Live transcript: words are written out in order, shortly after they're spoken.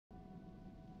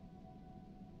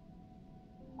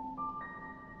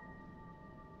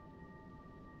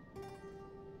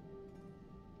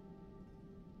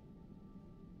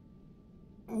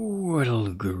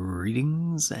Cordial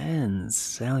greetings and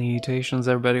salutations,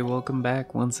 everybody. Welcome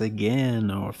back once again,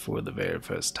 or for the very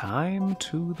first time,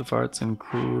 to the Farts and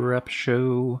Crap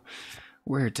Show,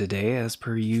 where today, as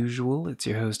per usual, it's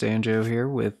your host Anjo here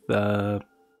with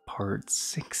part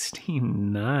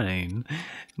 69,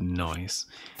 nice,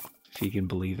 if you can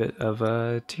believe it, of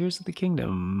Tears of the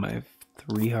Kingdom. My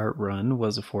 3-heart run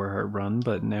was a 4-heart run,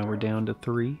 but now we're down to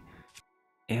 3.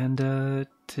 And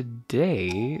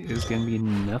today is going to be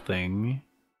nothing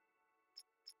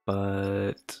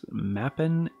but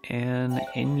mapping and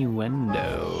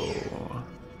innuendo.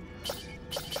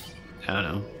 I don't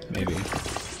know, maybe.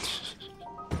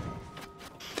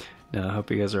 No, I hope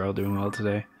you guys are all doing well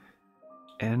today.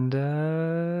 And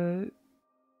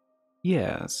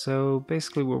yeah, so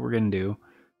basically what we're going to do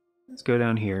is go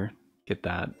down here, get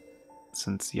that,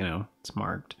 since, you know, it's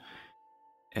marked.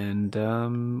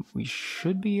 And we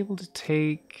should be able to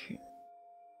take,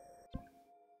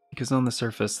 because on the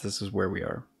surface this is where we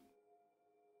are,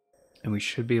 and we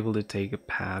should be able to take a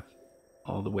path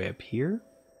all the way up here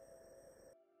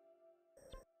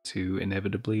to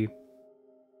inevitably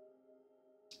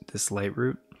this light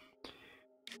route,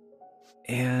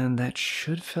 and that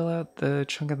should fill out the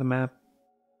chunk of the map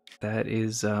that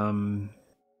is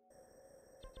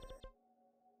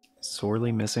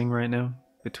sorely missing right now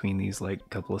between these like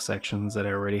couple of sections that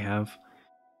I already have.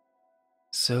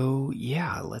 So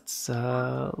yeah, let's do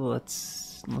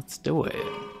it.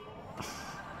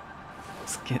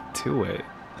 Let's get to it.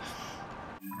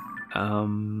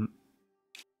 Alright.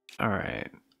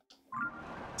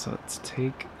 So let's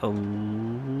take a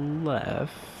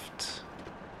left.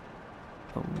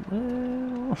 A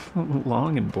little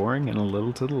long and boring and a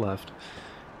little to the left.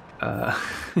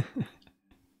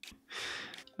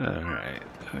 Alright,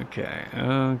 okay,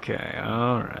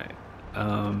 alright.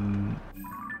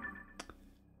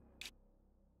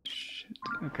 Shit,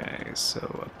 okay, so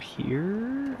up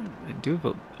here, I do have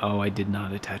a, oh, I did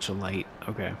not attach a light,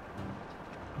 okay.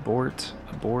 Abort.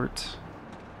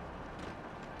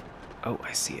 Oh,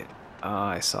 I see it. Oh,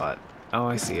 I saw it. Oh,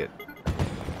 I see it.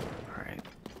 Alright,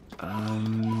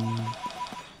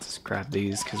 let's grab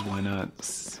these, because why not?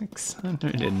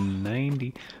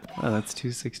 690, oh, that's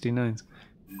 269s.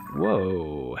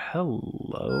 Whoa,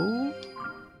 hello?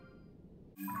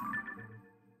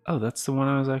 Oh, that's the one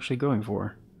I was actually going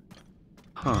for.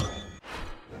 Huh.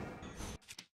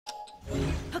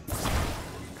 Alright,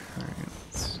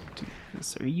 let's do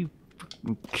this. Are you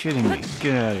freaking kidding me?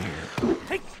 Get out of here.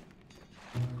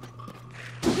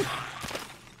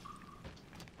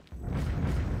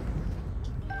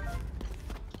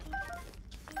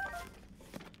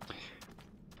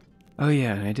 Oh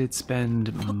yeah, and I did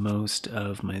spend most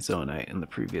of my Zonite in the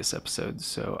previous episode,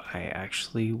 so I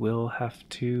actually will have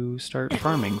to start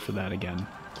farming for that again.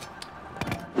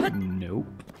 Nope.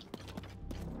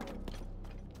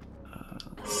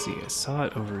 Let's see, I saw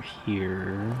it over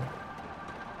here.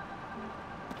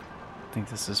 I think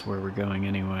this is where we're going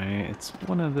anyway. It's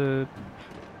one of the...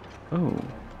 Oh.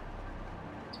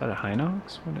 Is that a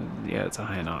Hinox? What is... Yeah, it's a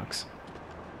Hinox.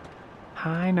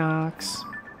 Hinox!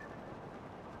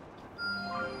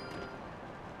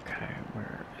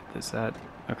 Where is that?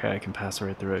 Okay, I can pass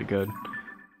right through it, good.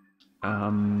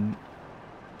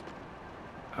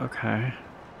 Okay.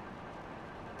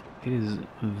 It is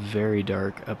very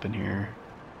dark up in here.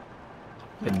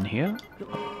 In here?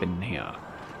 Up in here.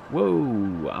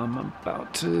 Whoa, I'm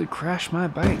about to crash my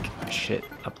bike. Shit,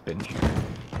 up in here.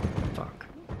 Fuck.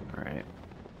 Alright,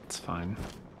 it's fine.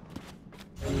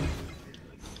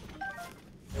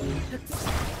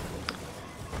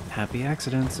 Happy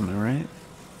accidents, am I right?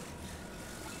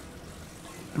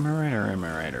 Am I right, or am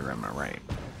I right, or am I right?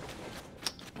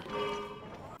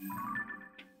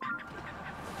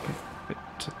 Okay, a bit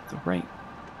to the right.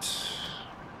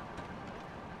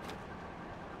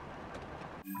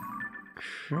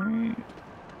 Okay.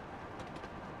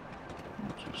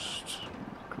 Just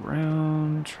look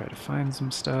around, try to find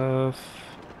some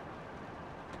stuff.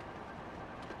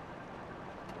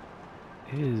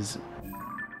 It is...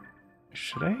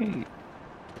 Should I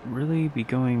really be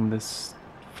going this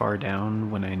far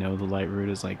down when I know the light route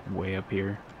is like way up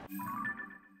here?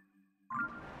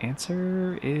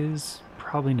 Answer is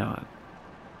probably not.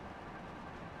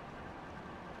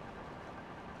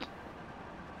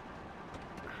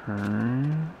 I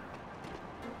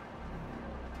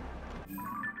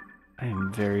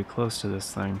am very close to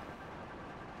this thing.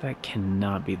 That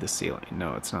cannot be the ceiling.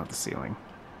 No, it's not the ceiling.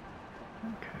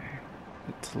 Okay,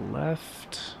 bit to the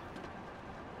left.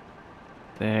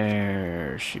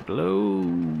 There she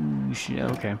blows.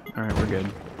 Okay, alright, we're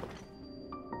good.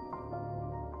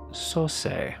 So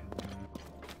say.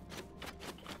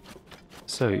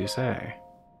 So you say.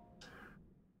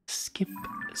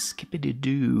 Skippity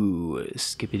doo,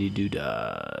 skippity doo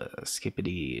da,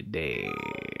 skippity day.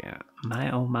 My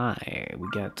oh my, we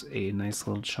got a nice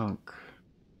little chunk.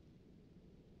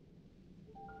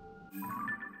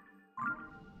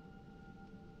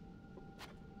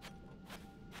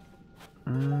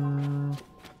 Okay.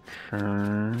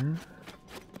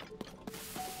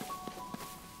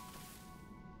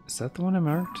 Is that the one I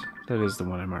marked? That is the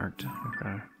one I marked.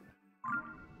 Okay.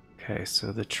 Okay,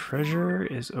 so the treasure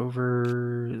is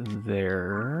over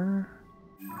there.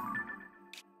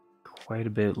 Quite a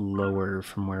bit lower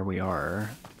from where we are.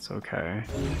 It's okay.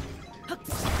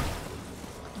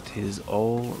 It is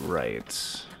all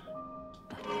right.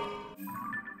 I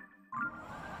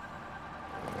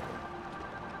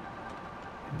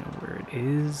know where it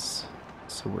is,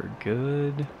 so we're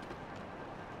good.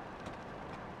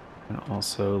 And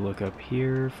also look up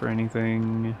here for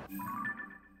anything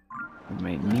we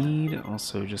might need.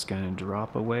 Also just gonna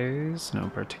drop a ways. No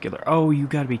particular. Oh, you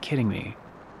gotta be kidding me.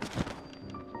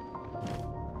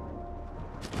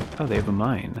 Oh, they have a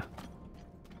mine.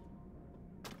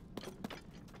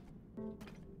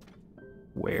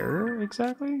 Where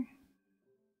exactly?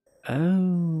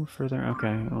 Oh, further.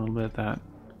 Okay, a little bit that.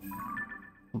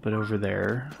 A little bit over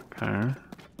there. Okay.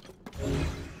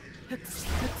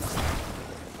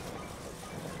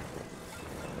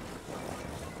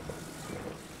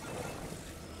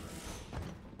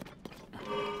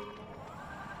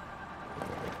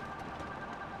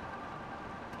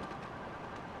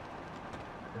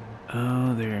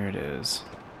 Oh, there it is.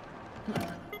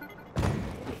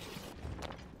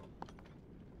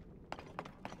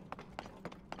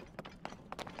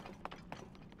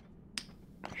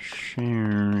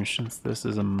 Sure, since this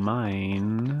is a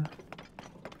mine,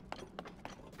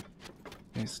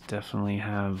 these definitely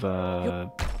have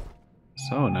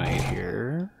Zonite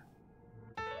here.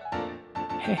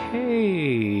 Hey,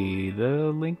 hey,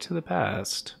 the Link to the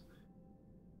Past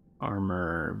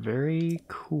armor, very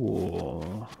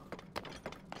cool.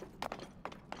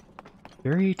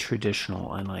 Very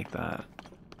traditional, I like that.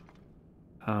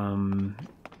 Alright,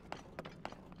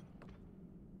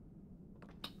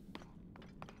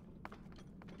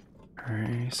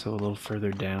 so a little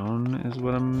further down is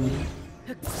what I'm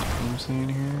seeing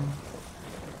here.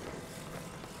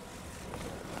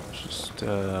 Just,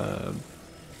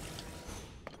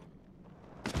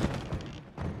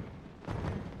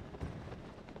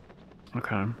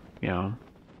 okay, yeah.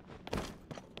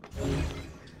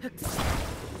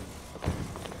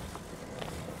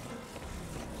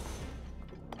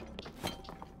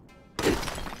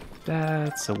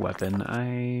 That's a weapon.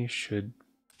 I should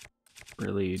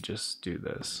really just do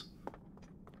this.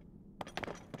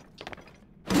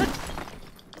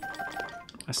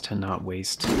 As to not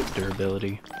waste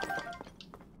durability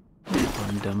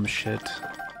on dumb shit.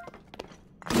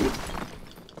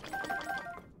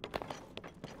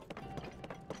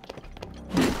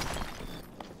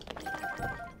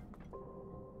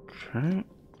 Okay,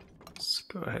 let's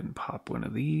go ahead and pop one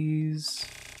of these.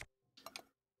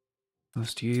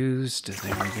 Most used,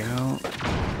 there we go.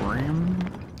 Ram.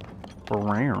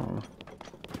 Ram.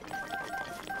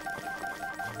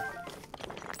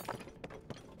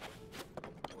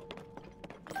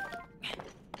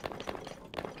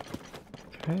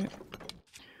 Okay.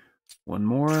 One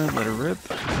more, let it rip.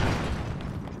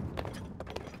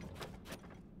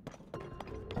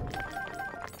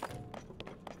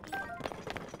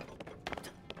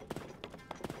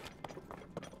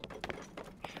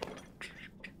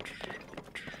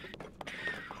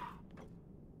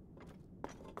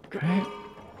 Okay.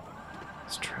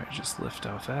 Let's try to just lift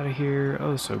off out of here.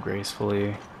 Oh, so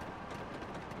gracefully.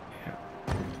 Yeah.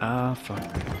 Ah, fuck.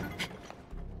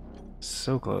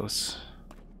 So close.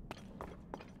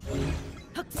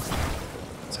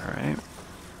 It's alright.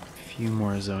 A few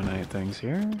more Zonite things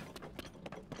here.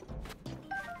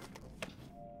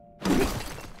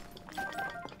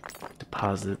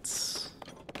 Deposits.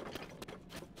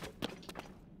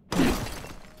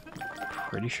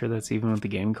 Pretty sure that's even what the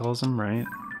game calls them, right?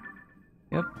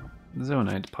 Yep,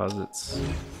 Zonite deposits.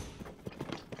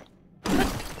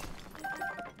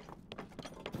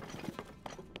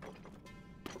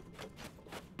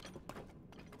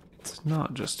 It's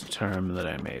not just a term that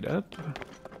I made up.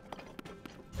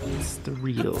 It's the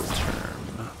real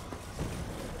term.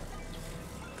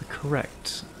 The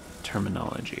correct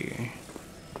terminology.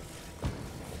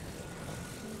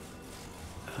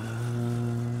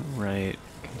 Right,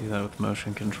 can do that with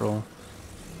motion control.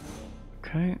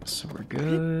 Okay, so we're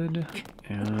good,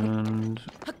 and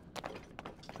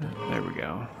there we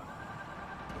go.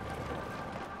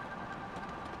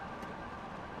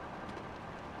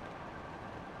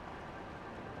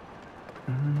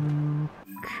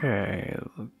 Okay,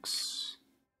 looks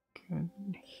good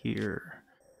here.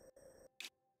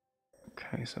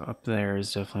 Okay, so up there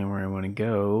is definitely where I want to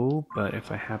go, but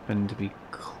if I happen to be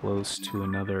close to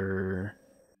another...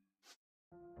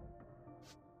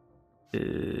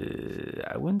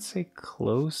 I wouldn't say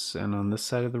close, and on this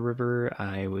side of the river,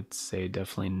 I would say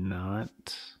definitely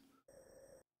not.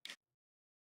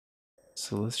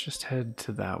 So let's just head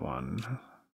to that one.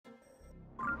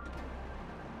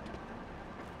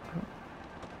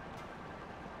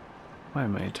 Why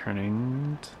am I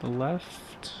turning to the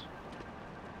left?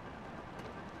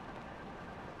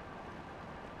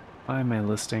 Why am I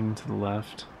listing to the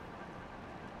left?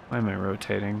 Why am I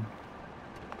rotating?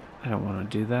 I don't want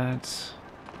to do that.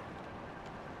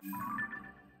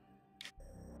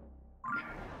 Okay,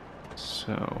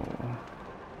 so...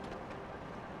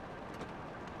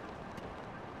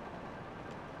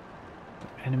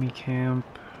 enemy camp.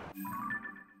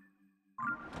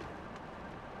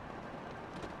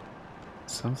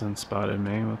 Something spotted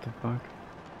me, what the fuck?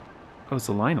 Oh, it's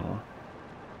a Lionel.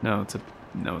 No, it's a...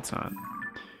 no, it's not.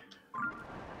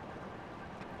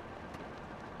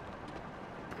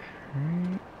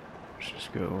 Okay, let's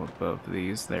just go above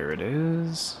these. There it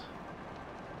is.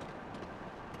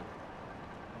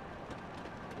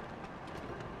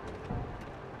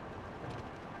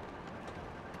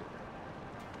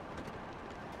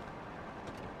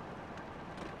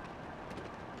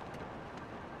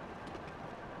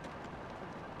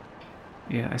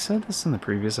 Yeah, I said this in the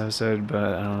previous episode,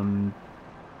 but it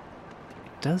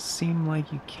does seem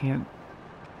like you can't...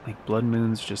 like, blood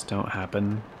moons just don't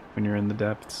happen when you're in the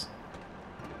depths.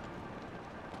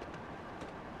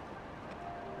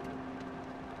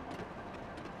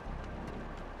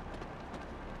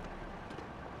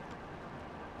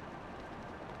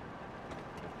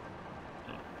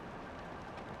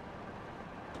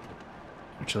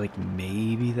 Which, like,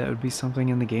 maybe that would be something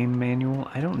in the game manual.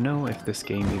 I don't know if this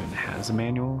game even has a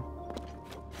manual.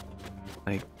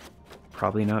 Like,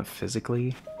 probably not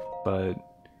physically, but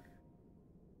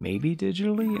maybe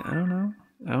digitally? I don't know.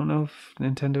 I don't know if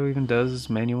Nintendo even does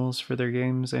manuals for their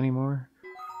games anymore.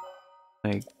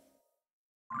 Like,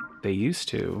 they used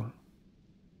to.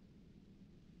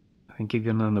 I think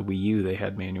even on the Wii U they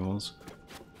had manuals.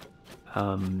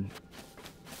 But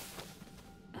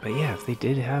yeah, if they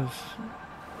did have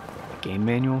a game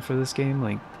manual for this game,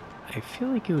 like, I feel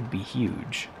like it would be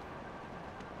huge.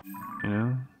 You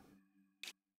know?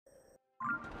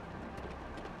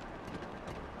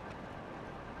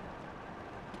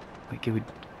 Like, it would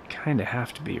kind of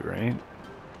have to be, right?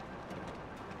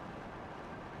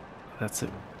 That's it.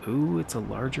 Ooh, it's a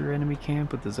larger enemy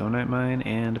camp with the Zonite mine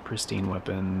and a pristine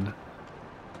weapon.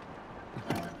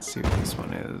 Let's see what this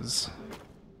one is.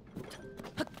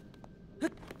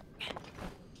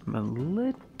 I'm a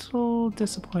little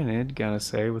disappointed, gotta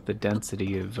say, with the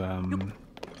density of,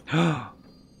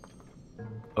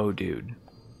 oh, dude.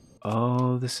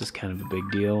 Oh, this is kind of a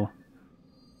big deal.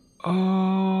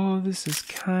 Oh, this is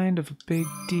kind of a big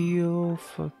deal.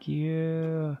 Fuck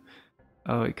yeah.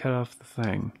 Oh, it cut off the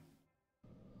thing.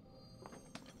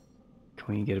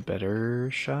 Can we get a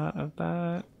better shot of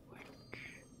that? Like,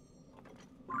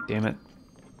 damn it.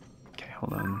 Okay,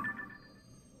 hold on.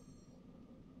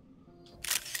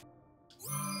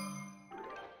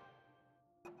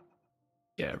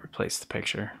 Yeah, replace the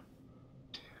picture.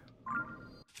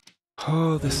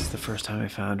 Oh, this is the first time I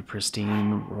found a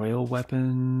pristine royal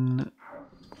weapon.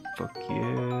 Fuck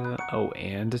yeah. Oh,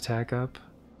 and attack up?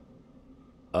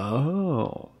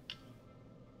 Oh.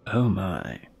 Oh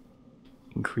my.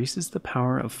 Increases the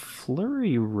power of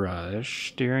Flurry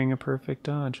Rush during a perfect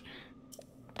dodge.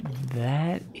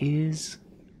 That is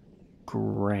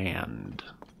grand.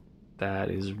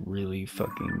 That is really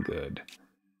fucking good.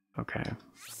 Okay.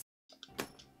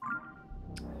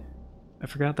 I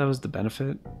forgot that was the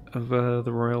benefit of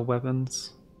the royal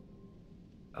weapons.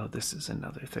 Oh, this is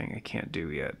another thing I can't do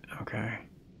yet. Okay.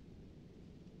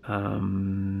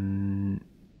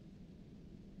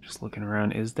 Just looking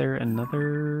around. Is there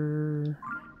another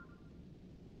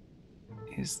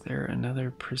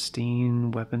pristine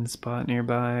weapon spot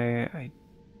nearby? I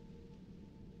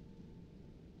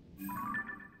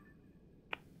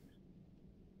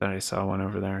thought I saw one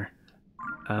over there.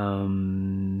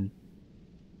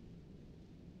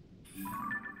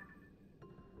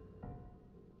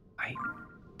 I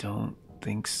don't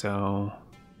think so.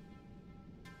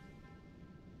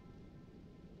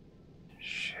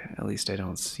 Shit, at least I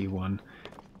don't see one.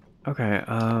 Okay,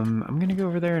 I'm gonna go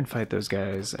over there and fight those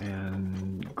guys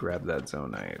and grab that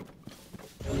Zonite.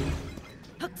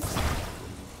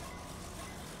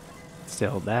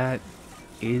 Still, that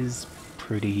is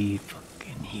pretty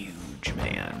fucking huge. huge,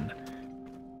 man.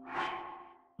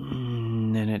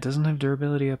 And it doesn't have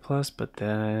durability at plus, but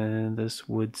this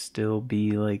would still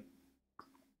be like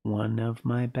one of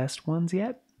my best ones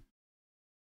yet.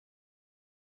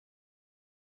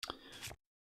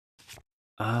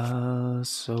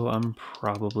 So I'm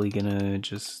probably gonna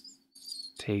just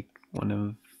take one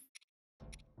of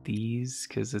these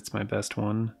because it's my best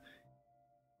one,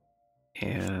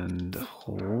 and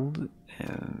hold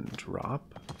and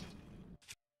drop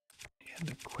and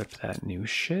equip that new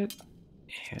shit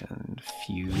and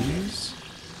fuse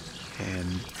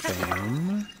and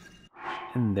bam,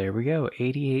 and there we go.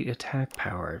 88 attack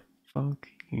power. Fuck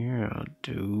yeah,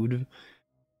 dude.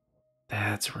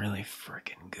 That's really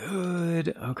freaking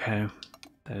good. Okay,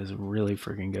 that is really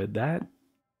freaking good. I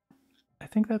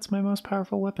think that's my most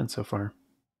powerful weapon so far.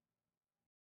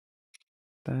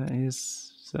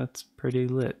 That's pretty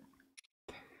lit.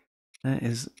 That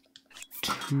is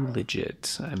too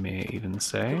legit, I may even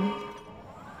say.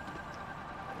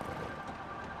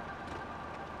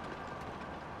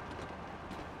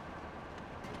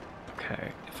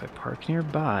 Okay, if I park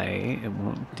nearby, it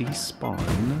won't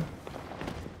despawn.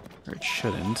 Or it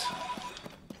shouldn't.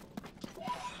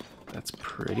 That's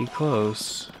pretty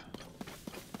close.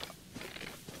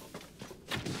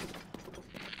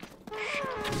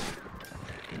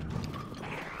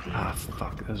 Ah,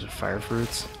 fuck, those are fire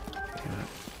fruits. Damn it.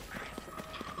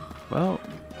 Well,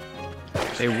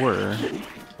 they were.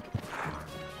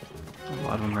 A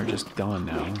lot of them are just gone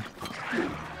now.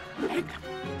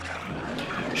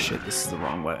 Shit, this is the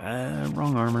wrong way.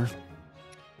 Wrong armor.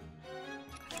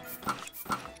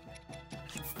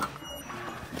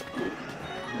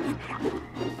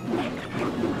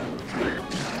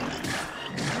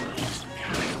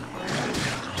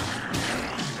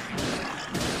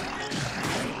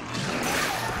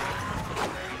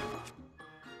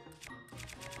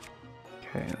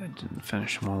 Okay, I didn't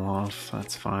finish them all off.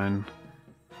 That's fine.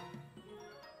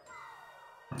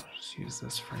 I'll just use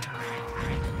this for now.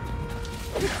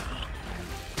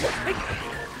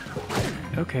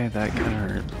 Okay, that kind of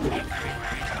hurt.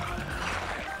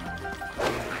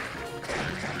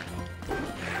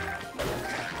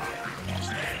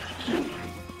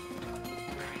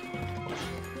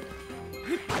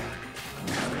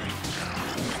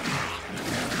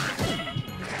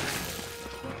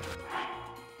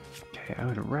 Okay, I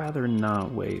would rather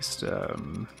not waste,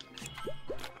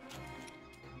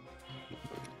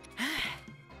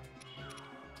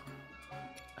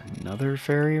 another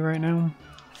fairy right now.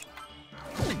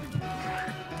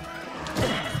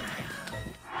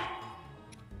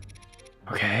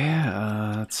 Okay,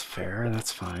 that's fair,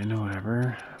 that's fine,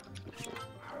 whatever.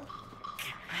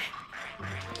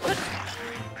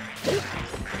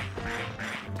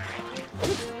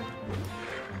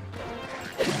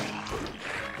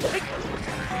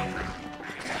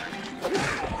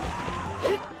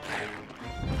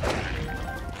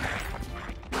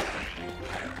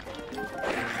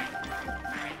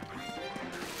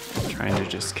 Trying to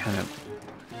just kind of...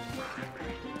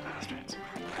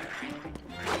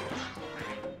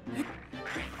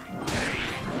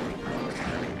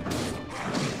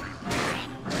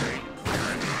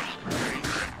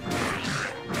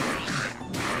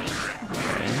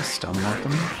 Okay, stun lock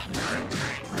him.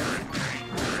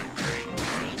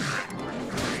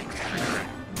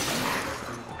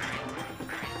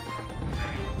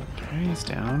 Okay, he's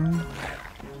down.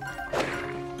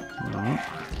 No.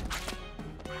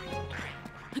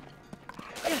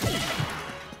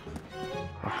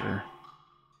 Fucker.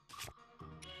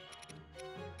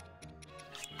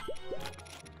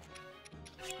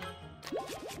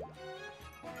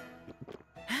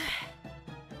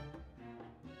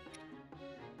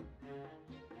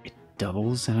 It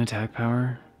doubles in attack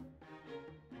power.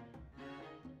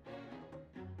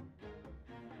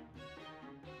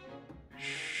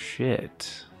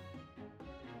 Shit.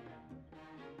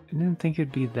 I didn't think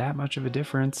it'd be that much of a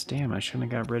difference. Damn, I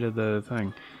shouldn't have got rid of the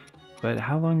thing. But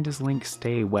how long does Link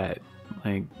stay wet?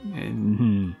 Like, you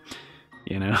know,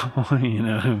 you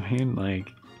know what I mean?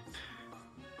 Like,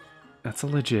 that's a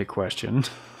legit question.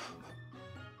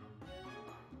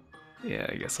 Yeah,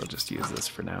 I guess I'll just use this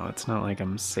for now. It's not like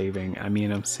I'm saving. I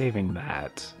mean, I'm saving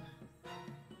that.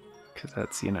 Because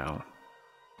that's, you know,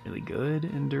 really good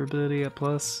in durability at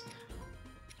plus.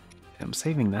 I'm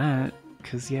saving that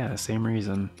because, yeah, same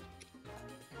reason.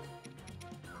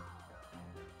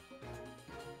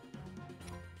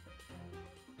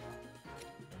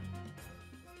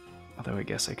 Although I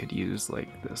guess I could use,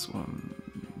 like, this one.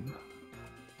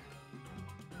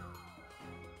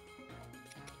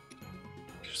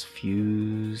 Just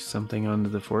fuse something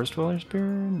onto the Forest Dweller Spear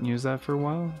and use that for a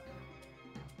while.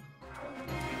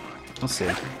 We'll see.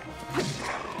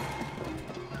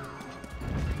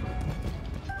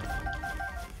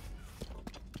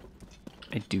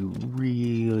 I do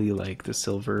really like the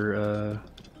silver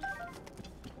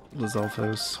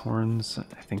Lizalfos horns.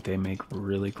 I think they make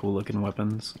really cool looking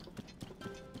weapons.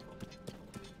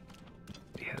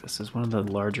 Yeah, this is one of the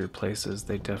larger places.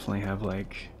 They definitely have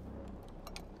like...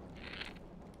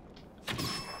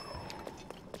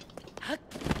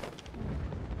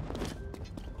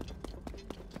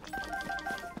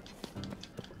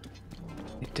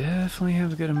 They definitely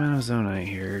have a good amount of zonite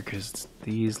here, because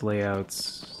these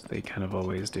layouts, they kind of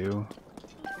always do.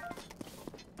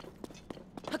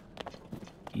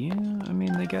 Yeah, I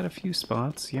mean, they got a few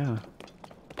spots, yeah.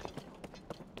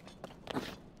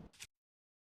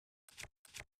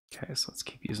 Okay, so let's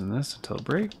keep using this until it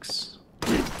breaks.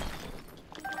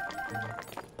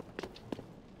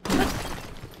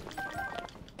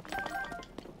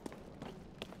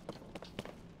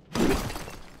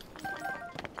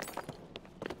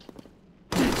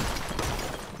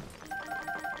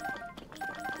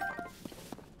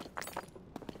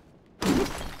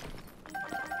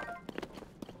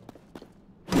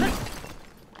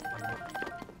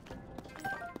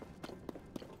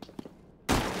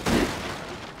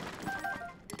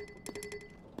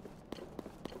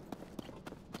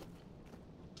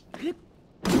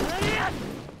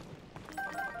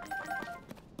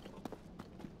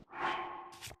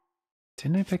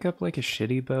 Didn't I pick up like a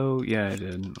shitty bow? Yeah, I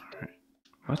did. Alright.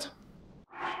 What?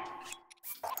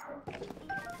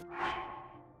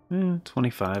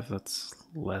 25, that's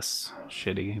less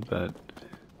shitty, but...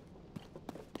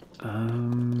 Oh,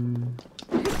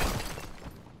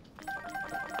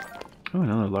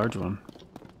 another large one.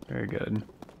 Very good.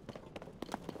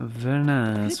 Very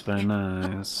nice, very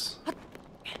nice.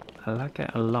 I like it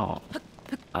a lot.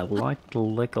 I like to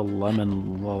lick a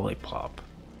lemon lollipop.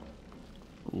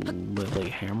 Lily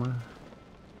hammer.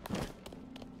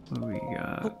 What do we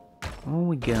got? What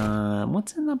we got?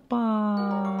 What's in the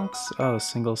box? Oh,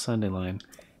 single Sunday line.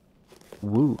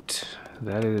 Woot.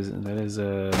 That is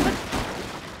a...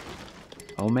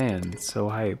 Oh man, so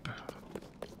hype.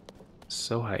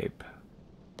 So hype.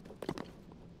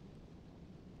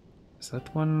 Is that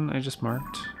the one I just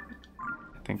marked?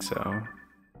 I think so.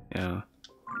 Yeah.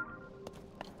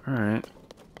 Alright.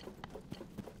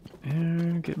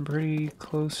 And getting pretty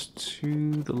close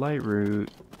to the light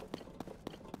route.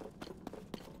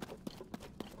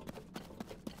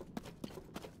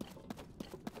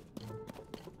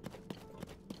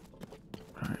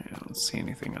 Alright, I don't see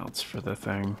anything else for the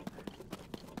thing.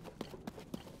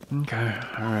 Okay,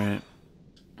 alright.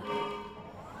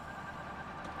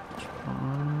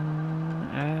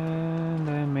 And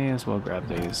I may as well grab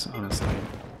these, honestly.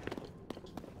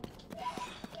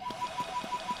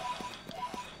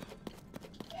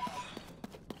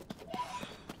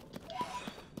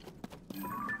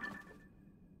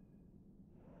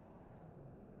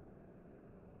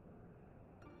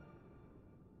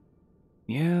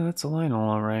 Yeah, that's a Lionel,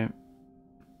 alright.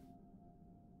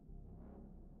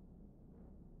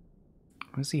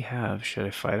 What does he have? Should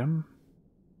I fight him?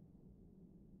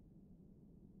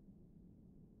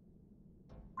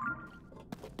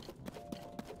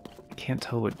 I can't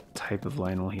tell what type of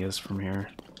Lionel he is from here.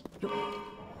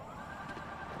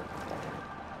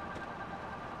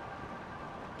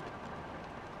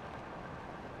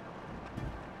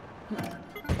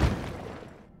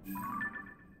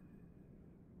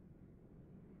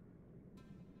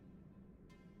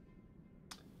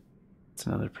 It's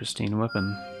another pristine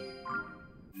weapon.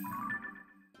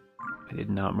 I did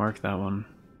not mark that one.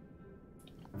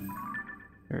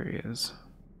 There he is.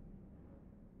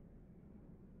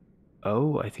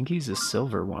 Oh, I think he's a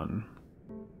silver one.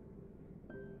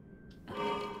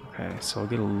 Okay, so I'll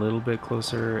get a little bit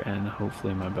closer and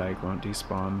hopefully my bag won't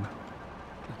despawn.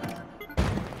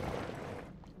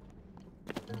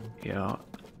 Yeah,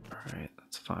 alright,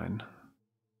 that's fine.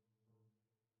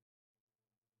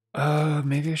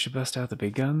 Maybe I should bust out the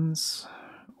big guns?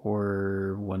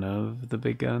 Or one of the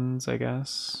big guns, I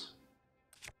guess?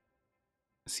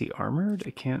 Is he armored?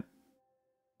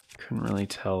 Couldn't really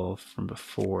tell from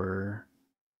before.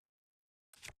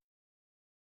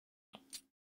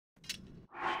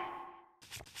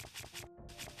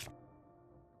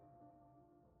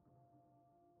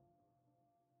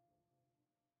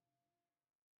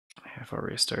 I've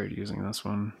already started using this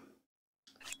one.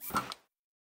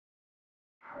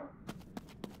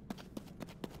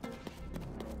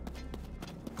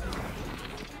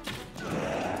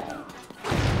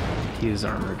 He is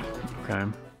armored. Okay.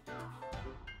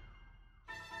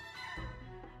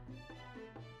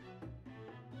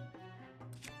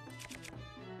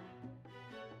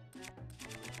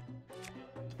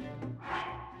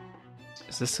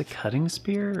 Is this a cutting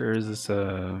spear or is this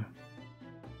a...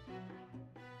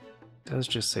 It does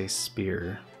just say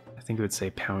spear. I think it would say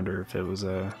pounder if it was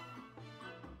a...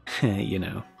 you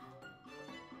know.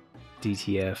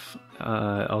 DTF,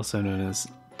 also known as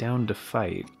down to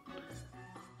fight.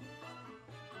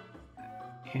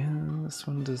 And this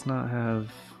one does not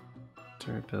have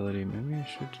durability. Maybe I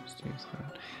should just use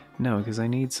that. No, because I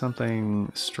need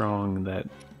something strong that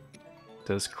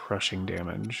does crushing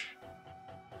damage.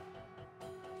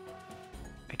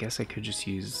 I guess I could just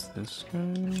use this guy.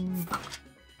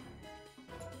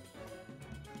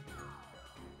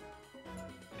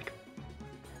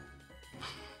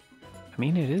 I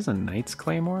mean, it is a Knight's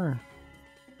Claymore.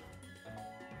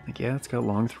 Like, yeah, it's got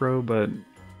long throw, but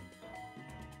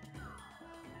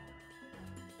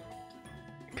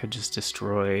I could just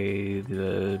destroy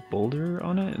the boulder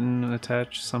on it and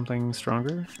attach something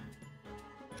stronger.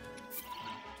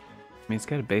 I mean, it's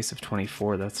got a base of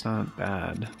 24, that's not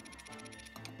bad.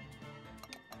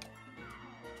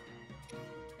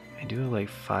 I do have like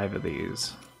 5 of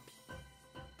these.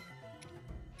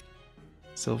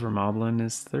 Silver Moblin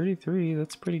is 33,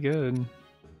 that's pretty good.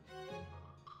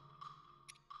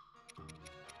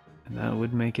 And that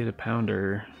would make it a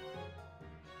pounder.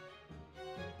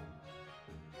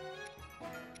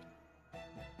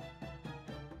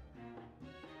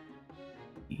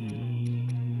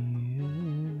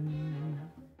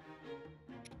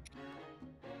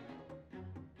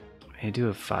 I do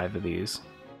have 5 of these.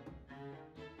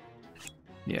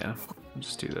 Yeah, I'll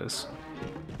just do this.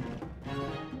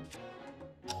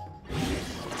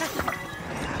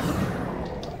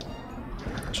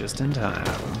 Just in time.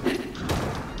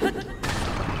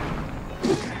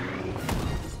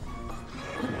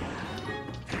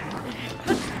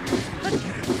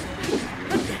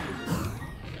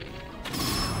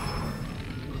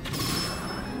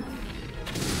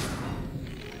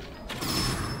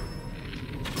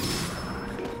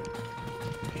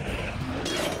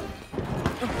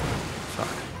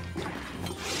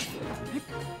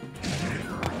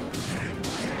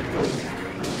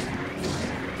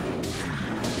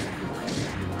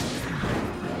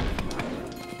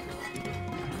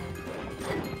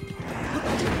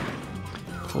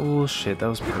 Oh shit, that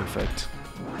was perfect.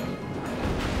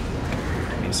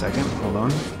 Give me a second, hold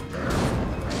on.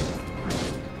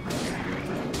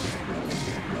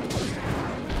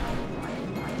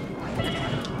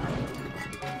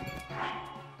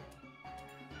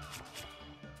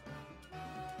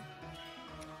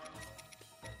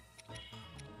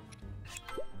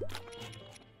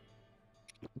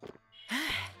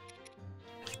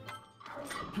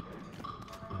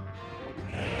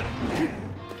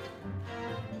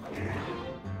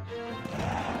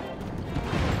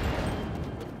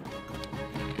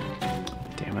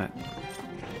 Damn it.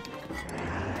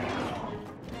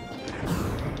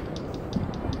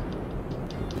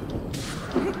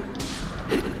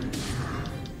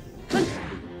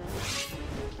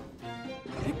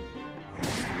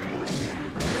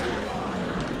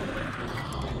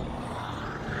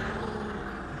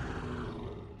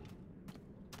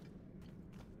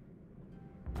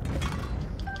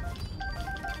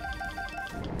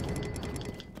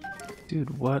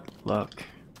 Dude, what luck.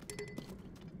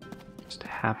 Just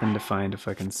happened to find a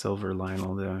fucking silver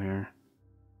Lionel down here.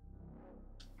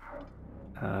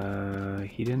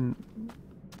 He didn't...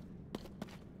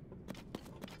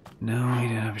 No, he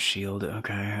didn't have a shield.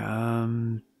 Okay,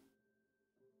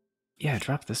 yeah,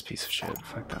 drop this piece of shit.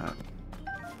 Fuck that.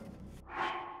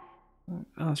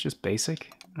 Oh, it's just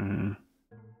basic?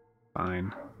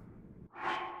 Fine.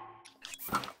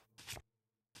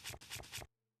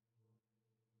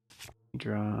 He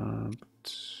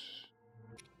dropped...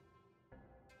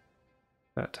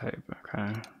 that type,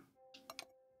 okay.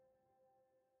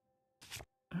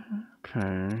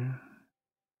 Okay.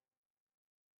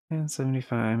 And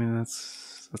 75, I mean,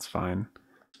 that's fine.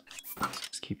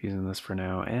 Just keep using this for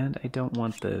now. And I don't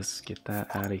want this. Get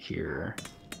that out of here.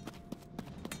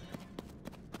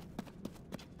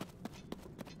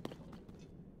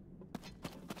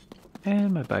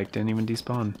 And my bike didn't even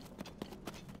despawn.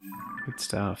 Good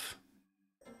stuff.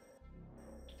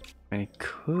 I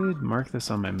could mark this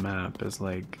on my map as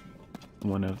like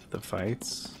one of the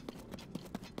fights.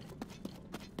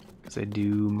 Because I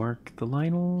do mark the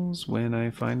Lionels when I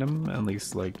find them, at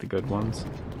least like the good ones.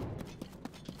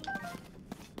 I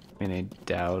mean, I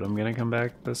doubt I'm gonna come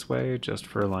back this way just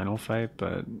for a Lionel fight,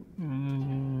 but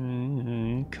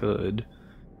could.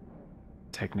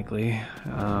 Technically.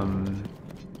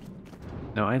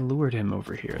 No, I lured him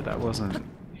over here. That wasn't...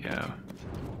 yeah.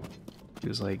 He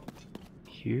was like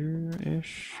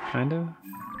here-ish, kinda?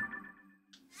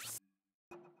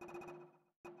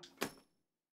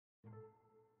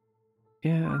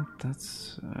 Yeah,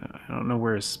 that's... I don't know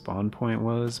where his spawn point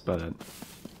was, but...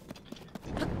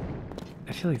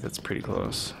 I feel like that's pretty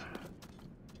close.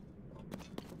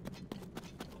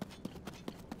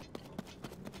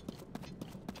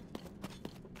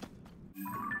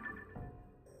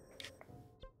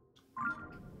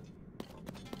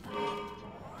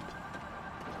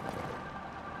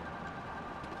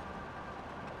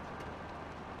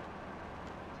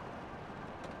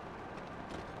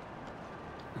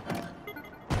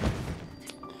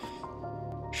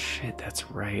 Shit, that's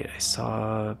right. I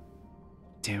saw...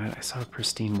 Damn it, I saw a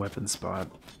pristine weapon spot.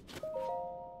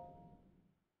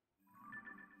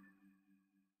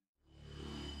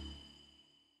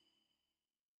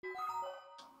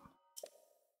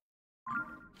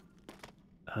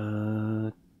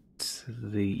 To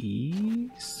the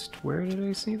east? Where did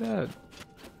I see that?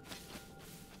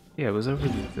 Yeah, it was over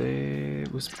there.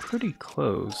 It was pretty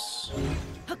close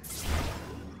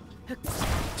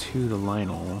to the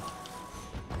Lionel.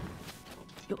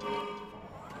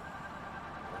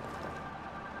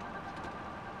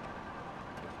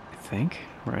 I think,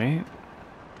 right?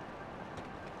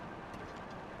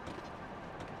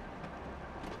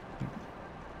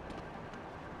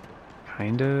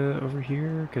 Kinda over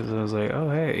here? Because I was like, oh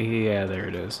hey, yeah, there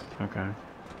it is. Okay.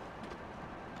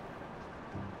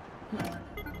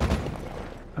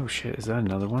 Oh shit, is that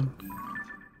another one?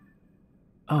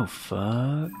 Oh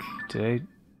fuck. Did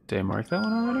I mark that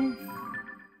one already?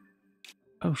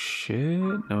 Oh shit.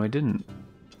 No, I didn't.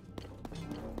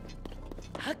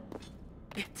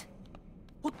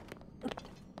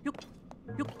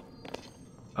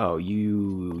 Oh,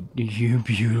 you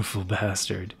beautiful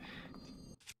bastard.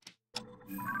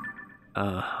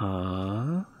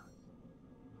 Uh-huh.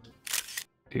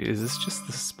 Dude, is this just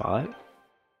the spot?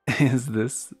 Is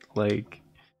this, like...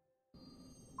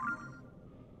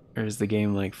 Or is the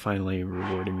game, like, finally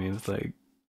rewarding me with, like,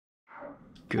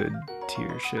 good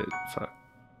tier shit? Fuck.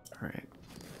 Alright.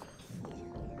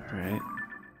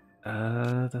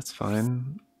 Alright. That's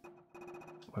fine.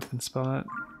 Weapon spot.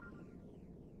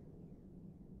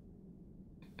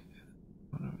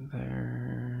 One over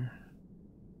there.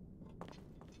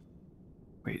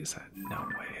 Wait, is that? No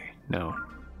way. No.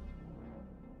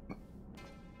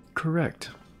 Correct.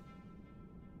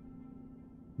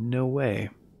 No way.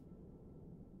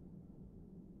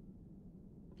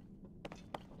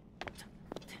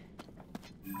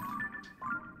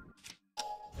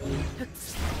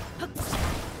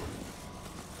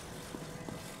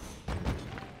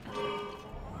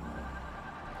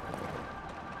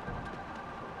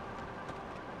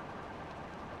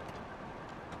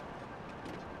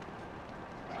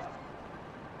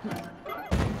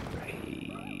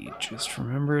 I just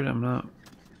remembered I'm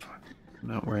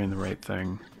not wearing the right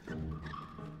thing.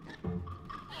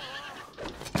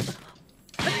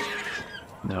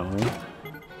 No.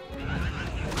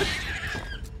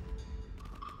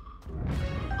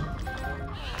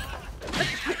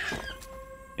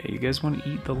 Hey, you guys want to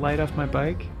eat the light off my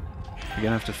bike? You're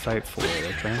gonna have to fight for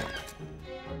it, okay?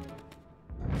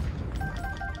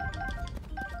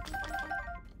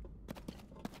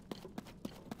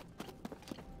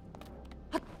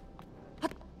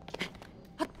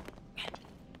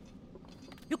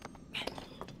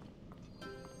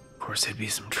 Of course, it'd be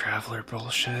some traveler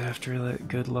bullshit after that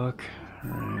good luck.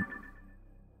 Alright.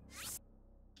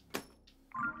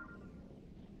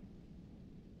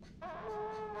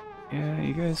 Yeah,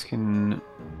 you guys can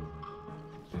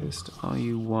pissed all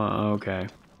you want. Okay.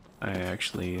 I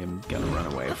actually am gonna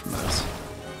run away from this.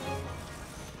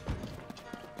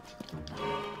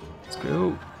 Let's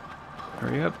go.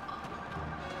 Hurry up.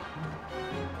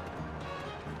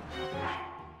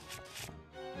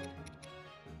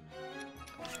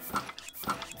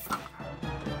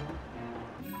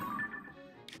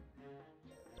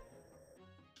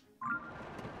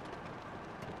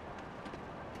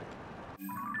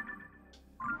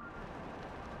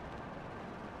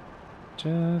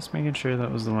 Just making sure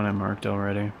that was the one I marked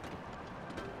already.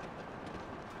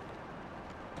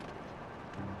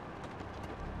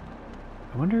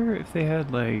 I wonder if they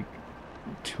had, like,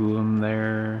 two of them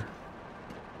there.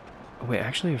 Oh, wait,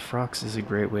 actually a Frox is a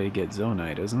great way to get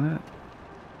Zonite, isn't it?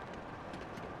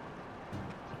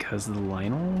 Because of the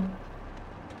Lionel?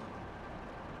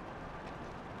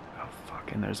 Oh,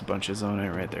 fuck, and there's a bunch of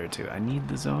Zonite right there, too. I need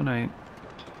the Zonite.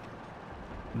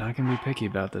 I'm not gonna be picky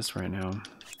about this right now.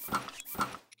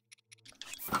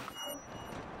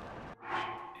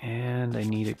 And I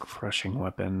need a crushing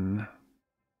weapon. I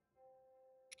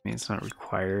mean, it's not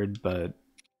required, but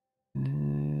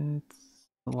it's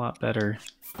a lot better.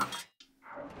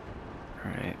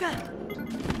 Alright.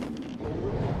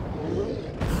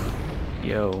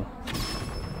 Yo.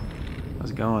 How's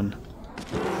it going? No,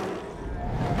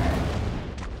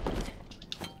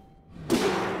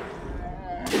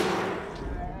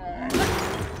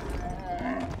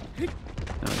 you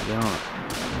don't. No,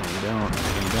 you don't.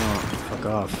 You don't. Fuck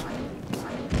off.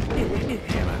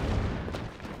 Damn it.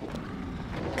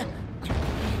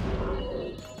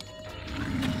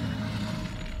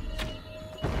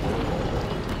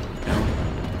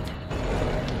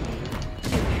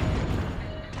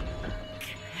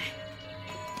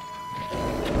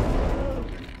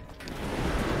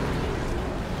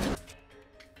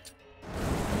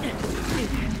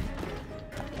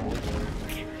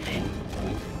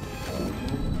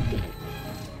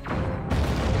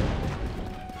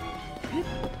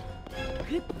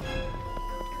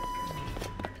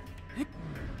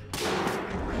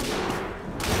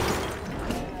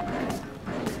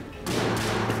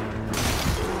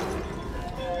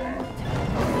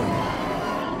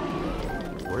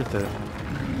 Worth it.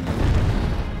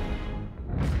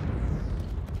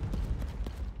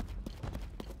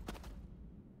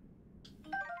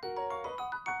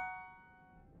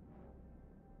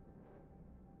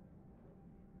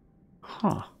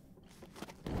 Huh.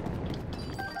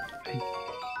 I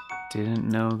didn't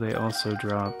know they also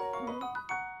drop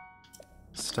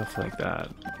stuff like that.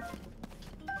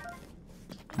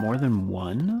 More than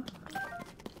one?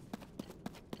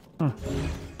 Huh.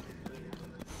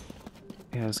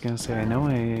 Yeah, I was gonna say, I know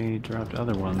I dropped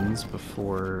other ones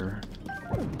before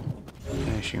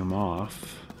finishing them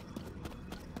off.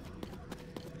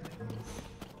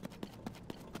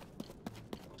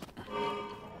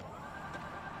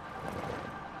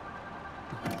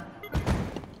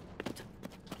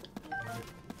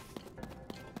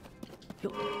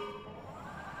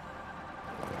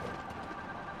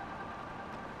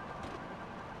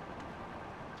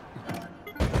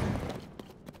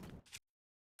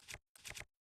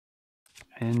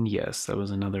 And yes, that was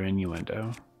another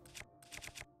innuendo.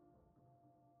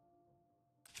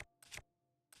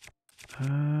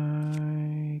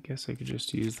 I guess I could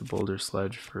just use the boulder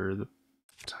sledge for the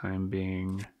time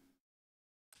being.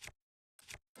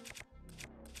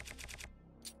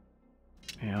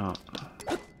 Yeah.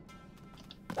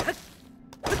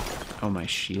 Oh, my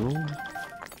shield?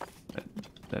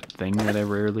 That thing that I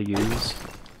rarely use?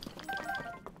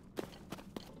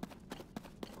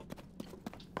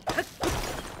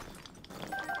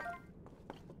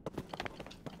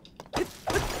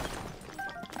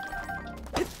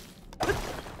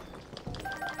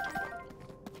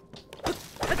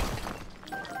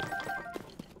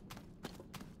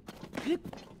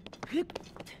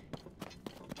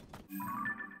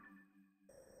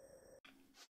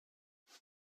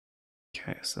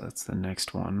 Okay, so that's the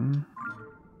next one.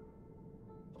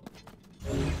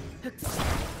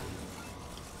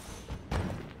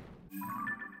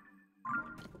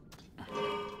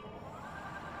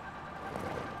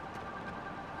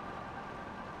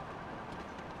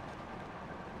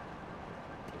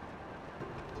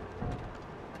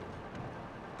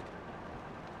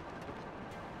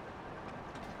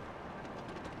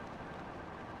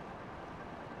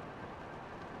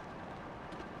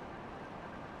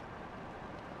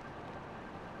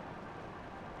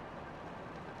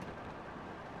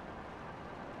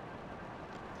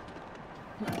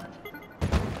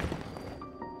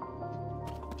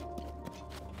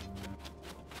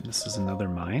 This is another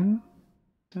mine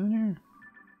down here?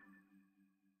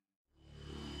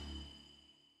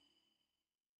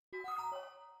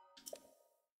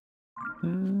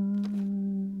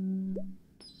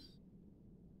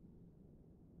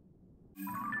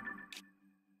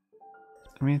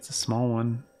 I mean, it's a small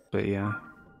one, but yeah.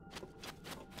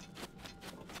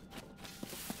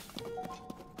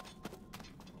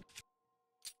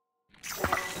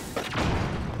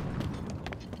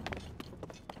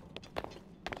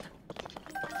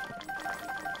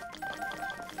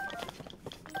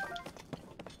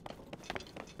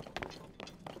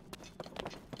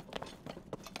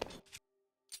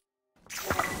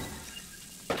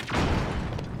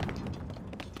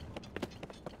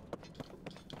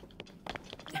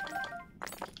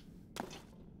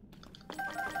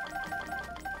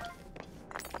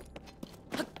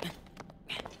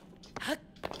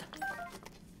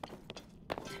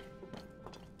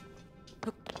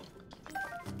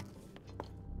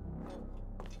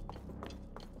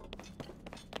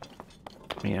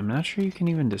 Yeah, I'm not sure you can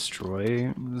even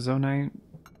destroy Zonite.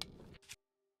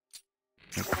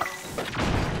 It's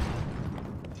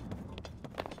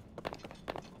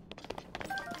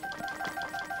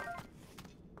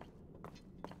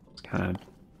kind of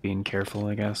being careful,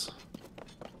 I guess.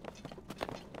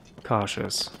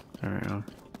 Cautious. There we go.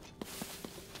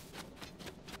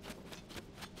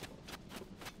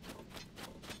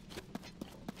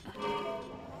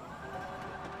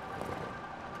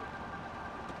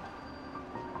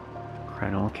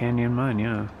 Final Canyon Mine,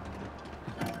 yeah.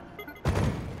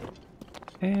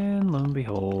 And lo and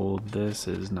behold, this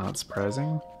is not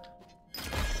surprising.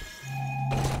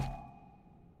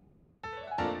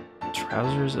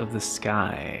 Trousers of the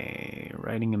Sky.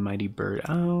 Riding a mighty bird.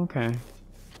 Oh, okay.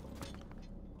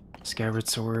 Scabbard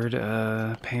sword,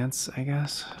 pants, I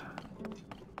guess.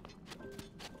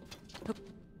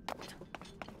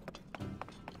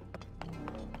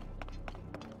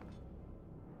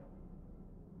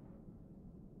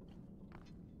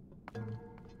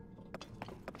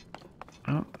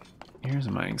 Oh, here's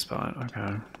a mining spot. Okay.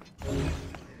 I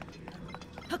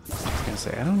was gonna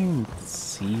say, I don't even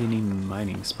see any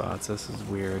mining spots. This is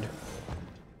weird.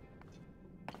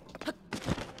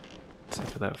 Except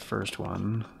for that first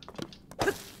one.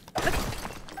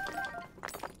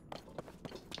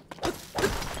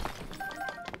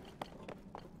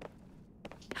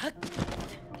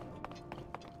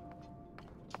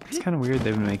 It's kind of weird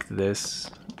they would make this,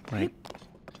 like,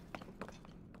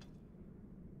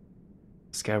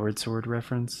 Skyward Sword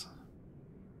reference.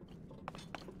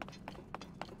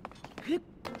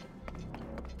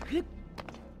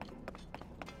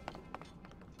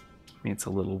 I mean, it's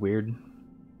a little weird.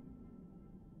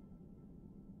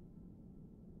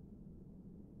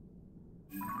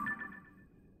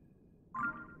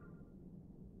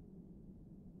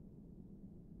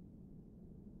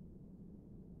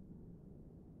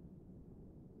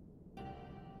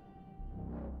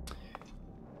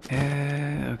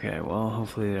 Okay, well,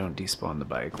 hopefully they don't despawn the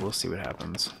bike. We'll see what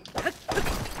happens.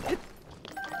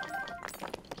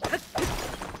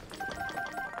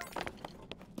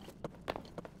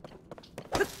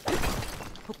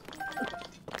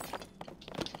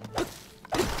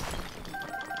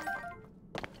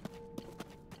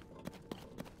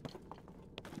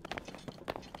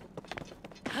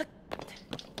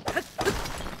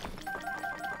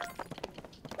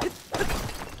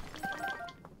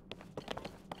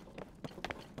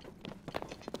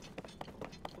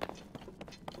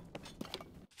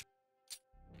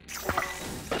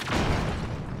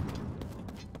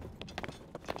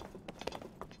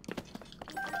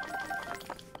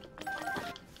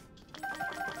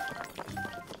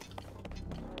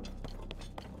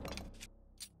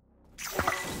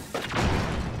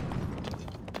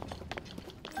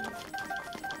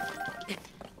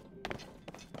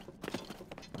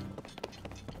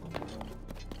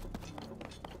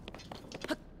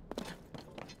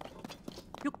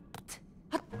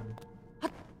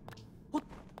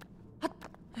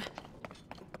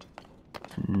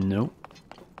 Nope.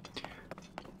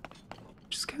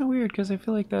 Which is kind of weird because I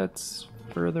feel like that's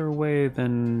further away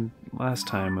than last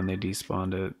time when they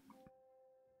despawned it.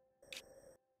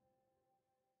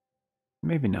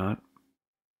 Maybe not.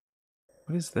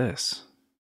 What is this?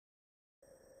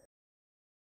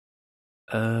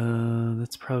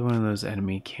 That's probably one of those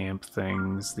enemy camp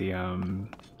things. The,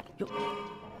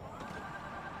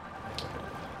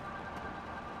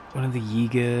 one of the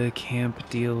Yiga camp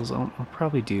deals. I'll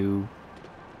probably do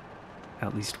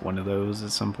at least one of those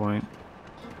at some point.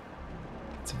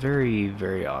 It's a very,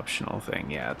 very optional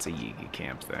thing. Yeah, it's a Yiga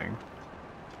camp thing.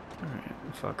 Alright,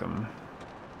 fuck them.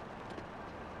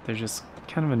 They're just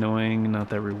kind of annoying, not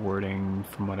that rewarding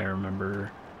from what I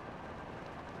remember.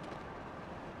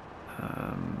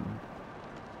 Can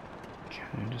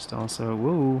I just also...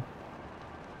 Whoa!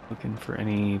 Looking for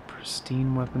any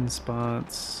pristine weapon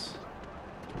spots.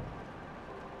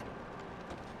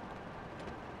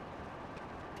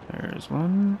 There's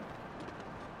one.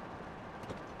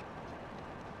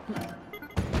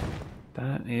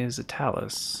 That is a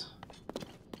talus.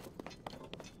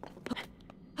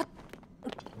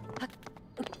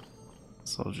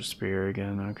 Soldier spear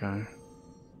again, okay.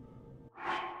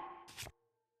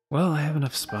 Well, I have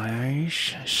enough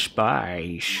spice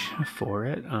for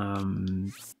it.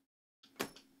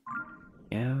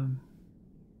 Yeah.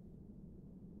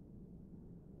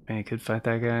 I could fight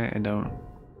that guy. I don't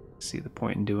see the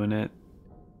point in doing it.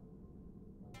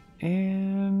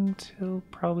 And he'll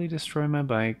probably destroy my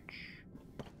bike.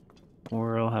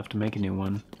 Or I'll have to make a new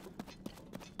one.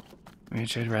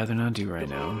 Which I'd rather not do right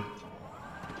now.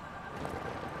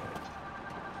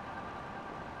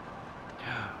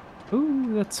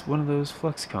 Ooh, that's one of those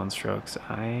flux constructs.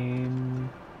 I'm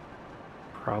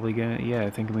probably gonna... Yeah, I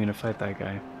think I'm gonna fight that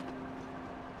guy.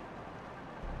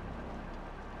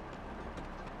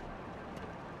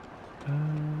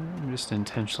 I'm just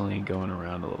intentionally going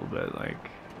around a little bit, like...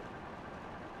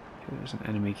 Okay, there's an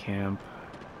enemy camp.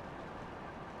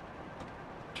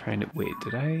 Trying to... Wait,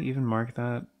 did I even mark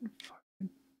that?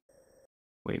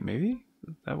 Wait, maybe?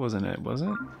 That wasn't it, was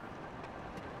it?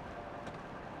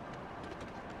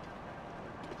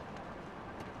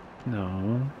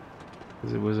 No,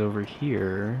 because it was over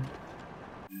here.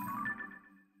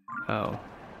 Oh,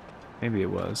 maybe it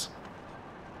was.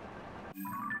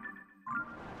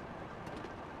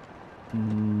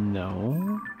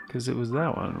 No, because it was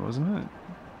that one, wasn't it?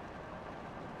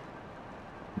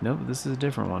 Nope, this is a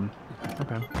different one.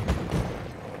 Okay.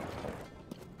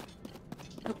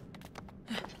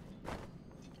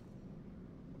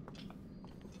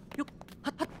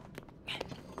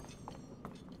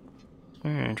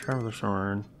 Okay, Traveler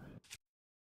Sword.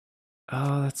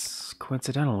 Oh, that's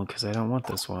coincidental, because I don't want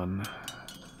this one.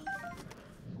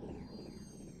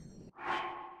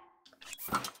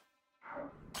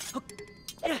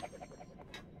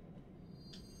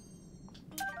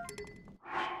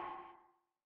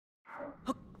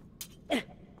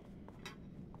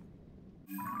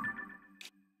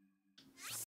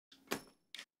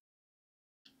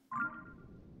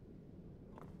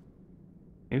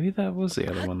 Maybe that was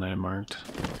the other one that I marked.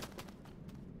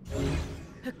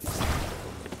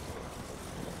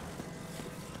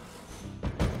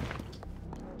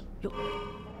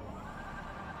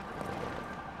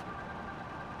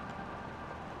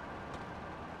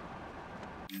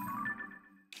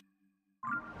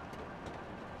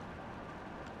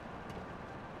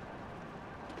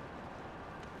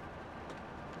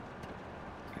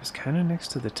 It's kind of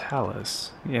next to the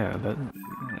Talus. Yeah, that...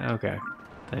 Okay.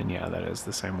 Then yeah, that is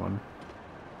the same one.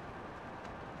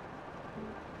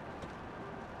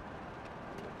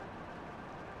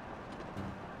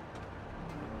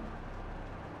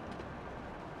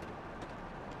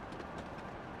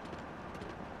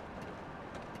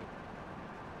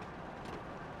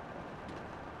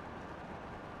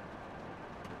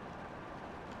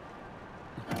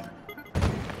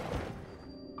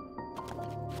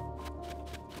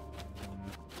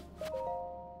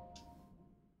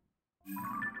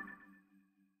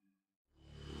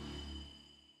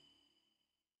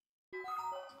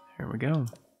 Here we go.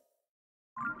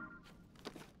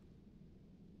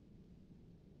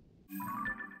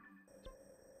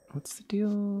 What's the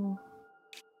deal?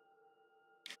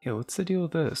 Yeah, what's the deal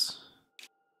with this? It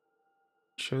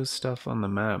shows stuff on the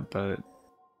map, but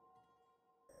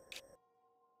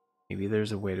maybe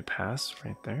there's a way to pass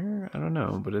right there? I don't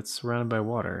know, but it's surrounded by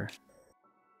water.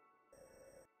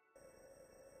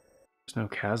 There's no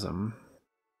chasm.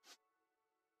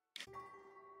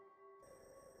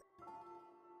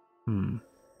 Hmm.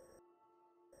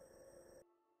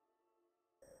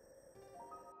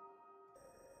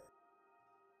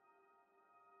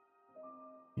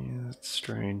 Yeah, that's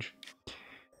strange.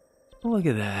 Look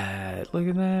at that! Look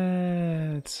at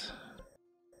that!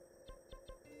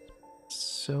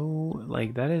 So,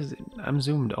 like, that is... I'm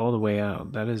zoomed all the way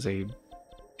out. That is a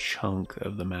chunk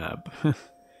of the map. I'd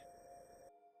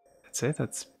say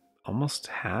that's almost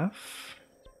half?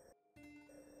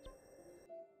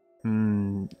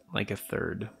 Like a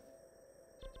third.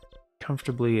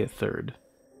 Comfortably a third.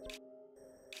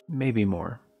 Maybe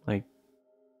more. Like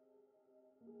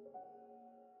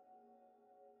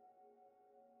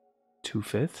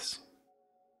 2/5.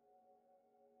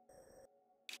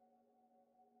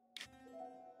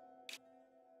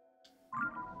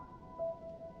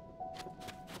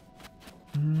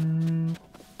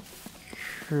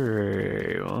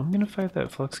 Okay, well I'm gonna fight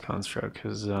that flux construct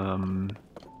because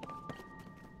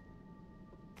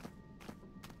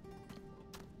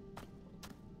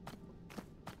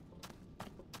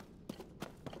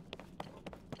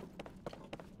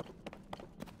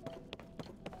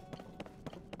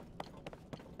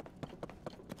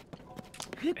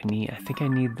I think I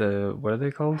need the, what are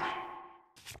they called?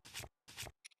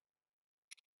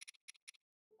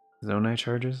 Zonai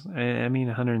charges? I mean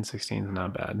 116 is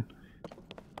not bad.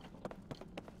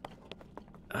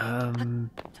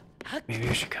 Maybe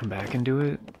I should come back and do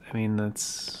it? I mean,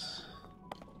 that's...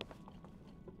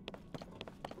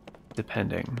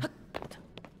 depending.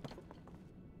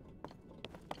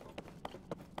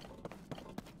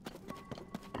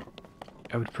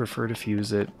 I would prefer to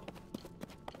fuse it,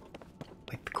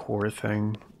 like the core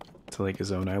thing, to like a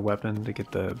Zonai weapon to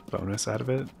get the bonus out of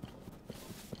it.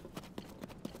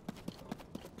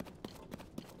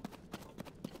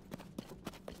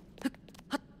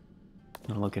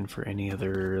 I'm looking for any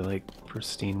other like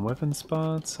pristine weapon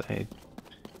spots. I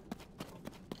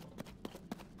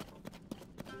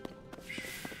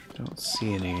don't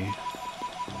see any.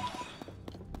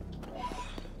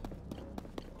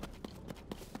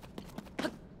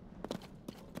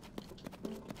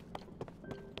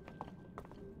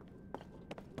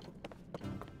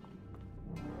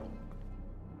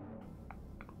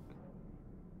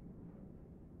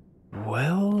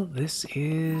 Well, this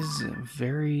is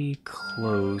very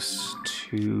close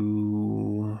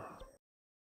to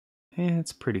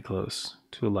It's pretty close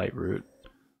to a light route.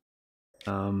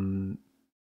 And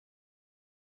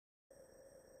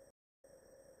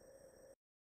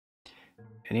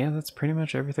yeah, that's pretty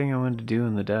much everything I wanted to do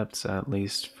in the depths, at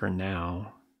least for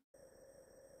now.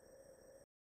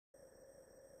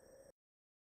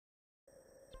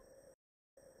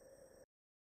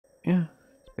 Yeah,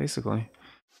 basically.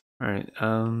 Alright, so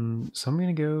I'm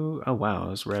gonna go... Oh wow, I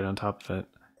was right on top of it.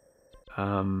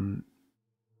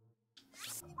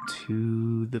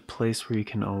 To the place where you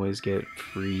can always get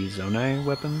free Zonai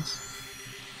weapons.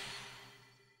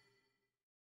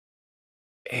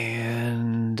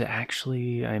 And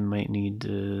actually, I might need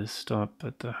to stop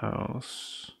at the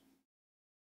house.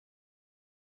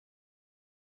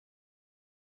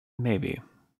 Maybe.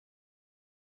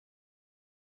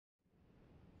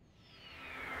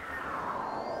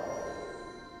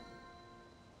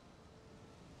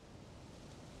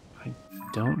 I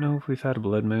don't know if we've had a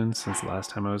blood moon since the last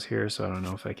time I was here, so I don't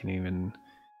know if I can even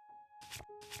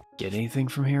get anything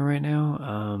from here right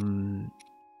now.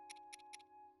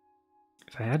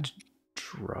 If I had to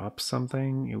drop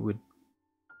something, it would...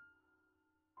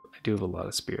 I do have a lot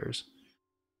of spears.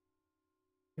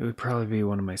 It would probably be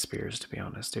one of my spears, to be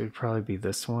honest. It would probably be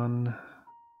this one.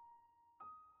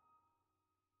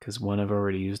 Because one, I've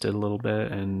already used it a little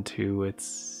bit, and two, it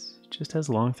just has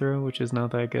long throw, which is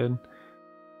not that good.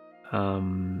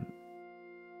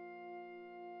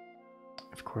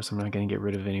 Of course, I'm not going to get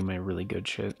rid of any of my really good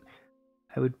shit.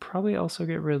 I would probably also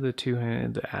get rid of the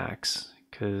two-handed axe,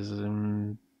 because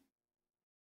am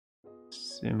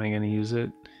I going to use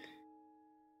it?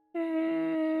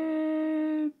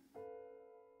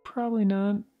 Probably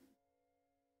not.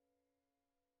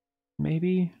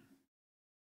 Maybe.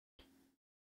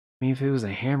 I mean, if it was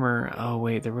a hammer... Oh,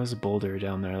 wait, there was a boulder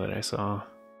down there that I saw.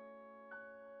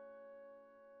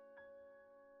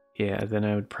 Yeah, then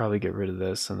I would probably get rid of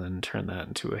this and then turn that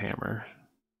into a hammer.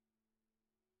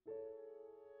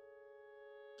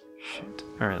 Shit.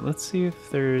 Alright, let's see if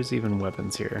there's even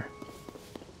weapons here.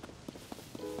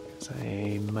 Because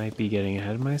I might be getting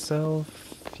ahead of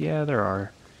myself. Yeah, there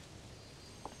are.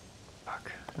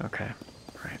 Fuck. Okay.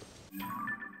 Right.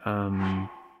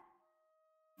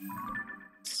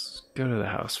 Let's go to the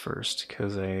house first,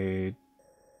 because I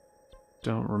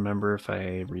don't remember if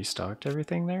I restocked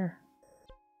everything there.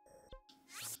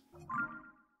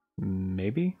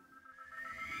 Maybe?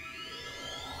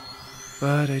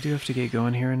 But I do have to get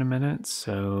going here in a minute,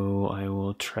 so I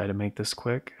will try to make this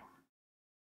quick.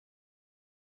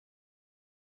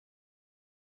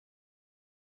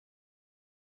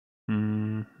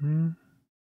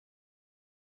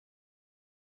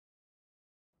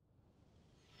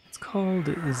 It's called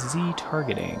Z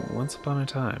targeting, once upon a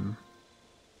time.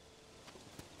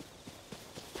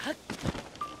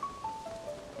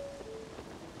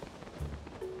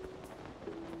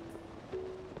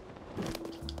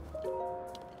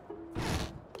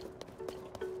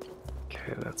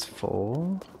 Okay, that's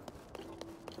full.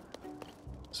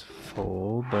 It's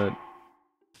full, but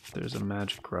there's a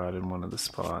magic rod in one of the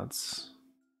spots.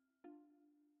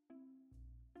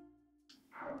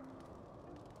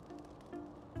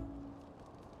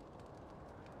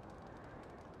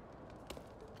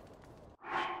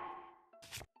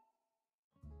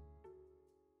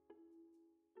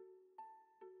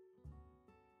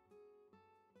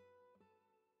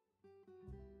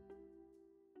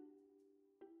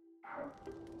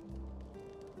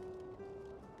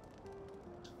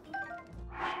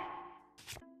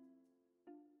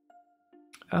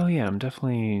 Oh yeah, I'm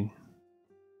definitely...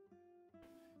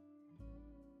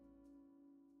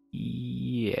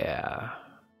 Yeah.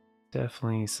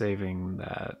 Definitely saving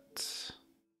that.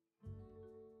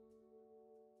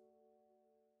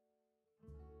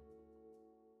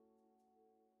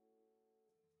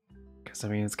 Because, I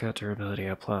mean, it's got durability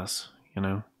at plus, you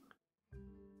know?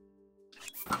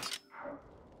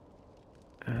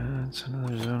 It's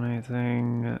another Zonai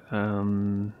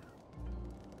thing.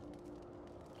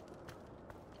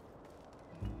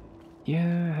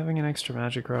 Yeah, having an extra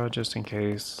magic rod just in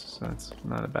case, that's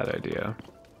not a bad idea.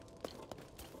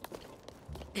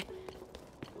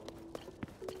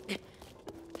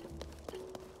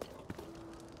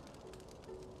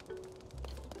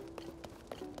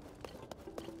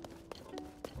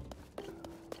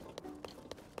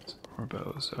 More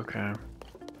bows, okay.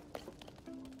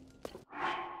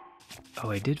 Oh,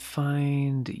 I did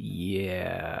find...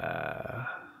 Yeah.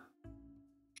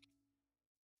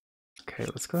 Okay,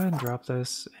 let's go ahead and drop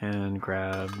this and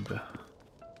grab...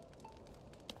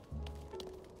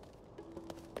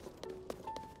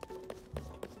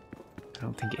 I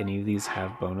don't think any of these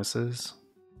have bonuses.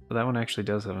 But that one actually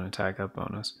does have an attack up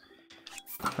bonus.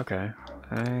 Okay.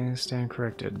 I stand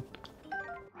corrected.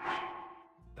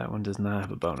 That one does not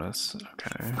have a bonus.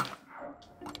 Okay.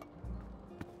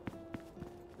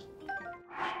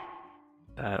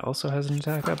 That also has an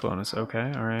attack up bonus.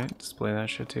 Okay, alright. Display that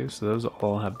shit too. So those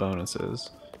all have bonuses.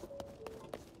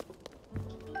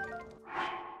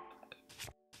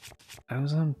 I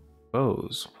was on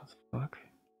bows. What the fuck?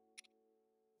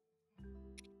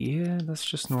 Yeah, that's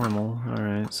just normal.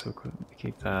 Alright, so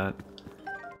keep that.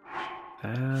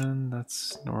 And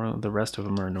that's normal. The rest of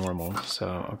them are normal,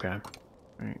 so okay.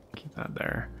 Alright, keep that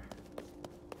there.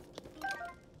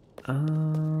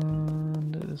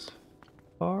 And as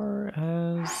far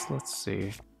as, let's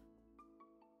see.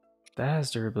 That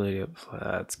has durability up.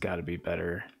 That's gotta be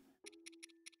better.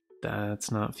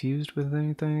 That's not fused with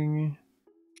anything.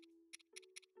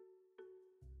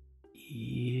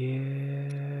 Yeah.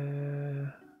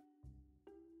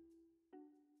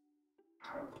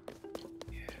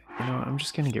 You know, I'm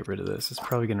just gonna get rid of this. It's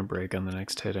probably gonna break on the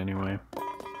next hit anyway.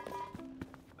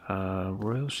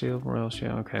 Royal Shield,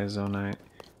 okay, Zonite.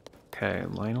 Okay,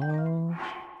 Lionel.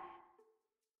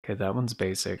 Okay, that one's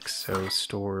basic, so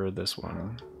store this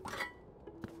one.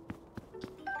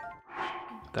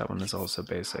 That one is also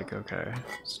basic, okay.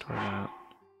 Store that.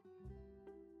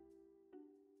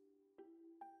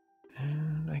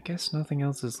 And I guess nothing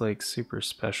else is like super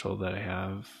special that I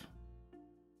have.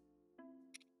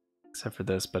 Except for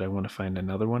this, but I want to find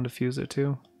another one to fuse it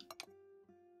to.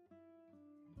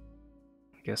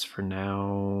 I guess for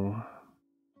now,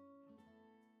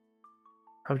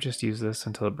 probably just use this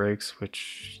until it breaks,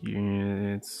 which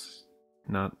it's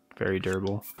not very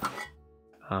durable.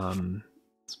 It's a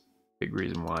big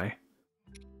reason why.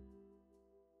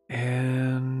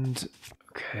 And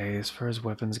okay, as far as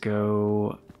weapons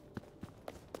go,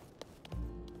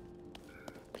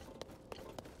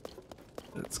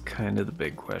 that's kind of the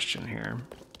big question here.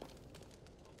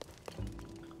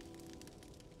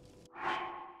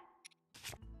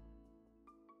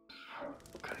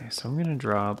 Okay, so I'm gonna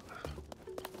drop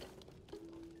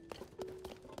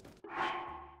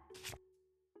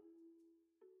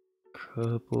a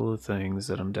couple of things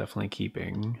that I'm definitely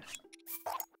keeping.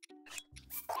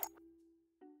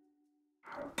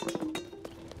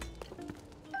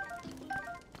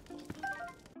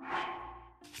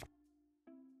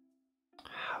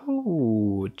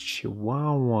 Oh,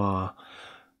 Chihuahua.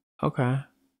 Okay.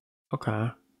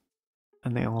 Okay.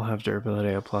 And they all have durability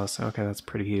A+. Okay, that's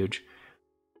pretty huge.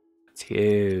 That's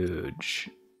huge.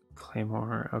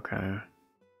 Claymore, okay.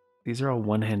 These are all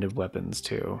one-handed weapons,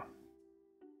 too.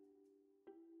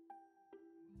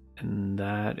 And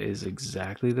that is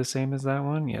exactly the same as that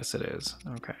one? Yes, it is.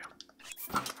 Okay.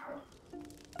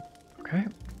 Okay.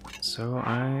 So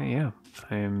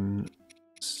I'm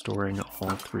storing all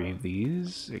three of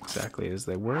these exactly as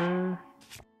they were.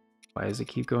 Why does it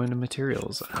keep going to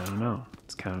materials? I don't know.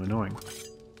 It's kind of annoying.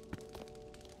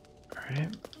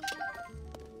 Alright.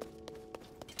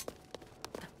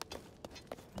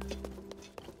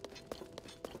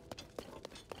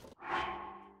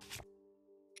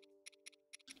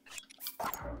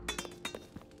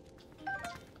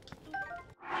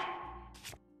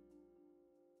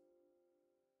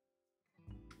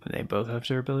 They both have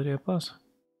durability A+.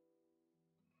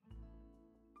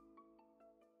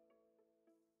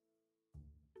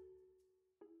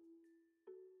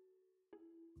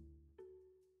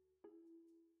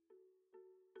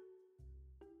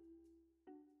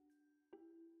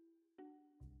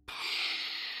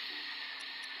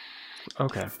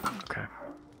 Okay, okay.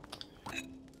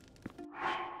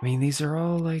 I mean, these are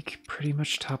all like pretty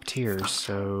much top tier,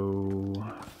 so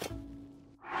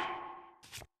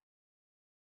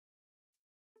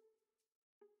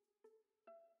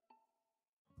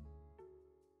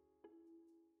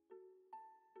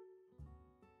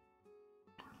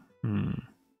hmm.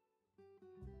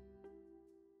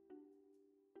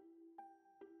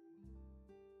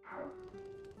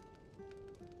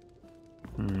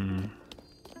 Hmm.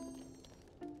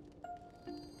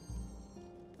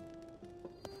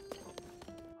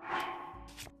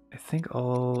 I think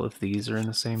all of these are in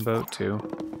the same boat too.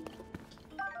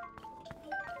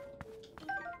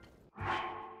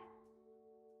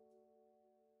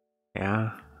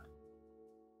 Yeah.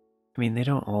 I mean, they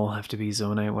don't all have to be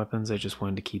Zonite weapons. I just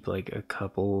wanted to keep like a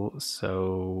couple,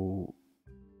 so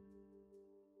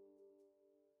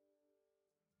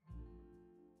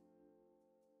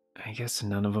I guess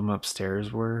none of them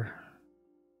upstairs were.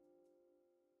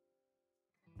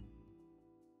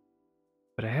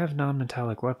 But I have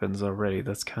non-metallic weapons already.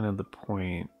 That's kind of the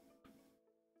point.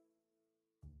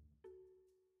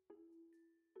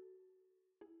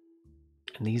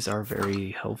 And these are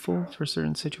very helpful for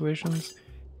certain situations.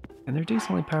 And they're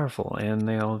decently powerful, and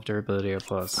they all have durability at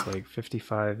plus. Like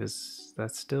 55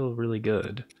 that's still really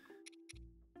good.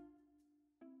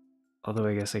 Although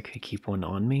I guess I could keep one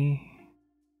on me.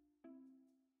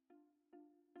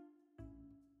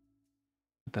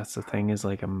 That's the thing, is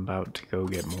like I'm about to go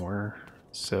get more.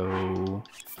 So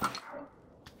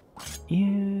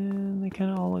yeah, they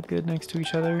kind of all look good next to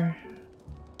each other.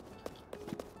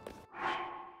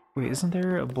 Wait, isn't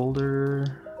there a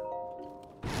boulder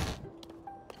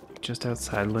just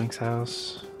outside Link's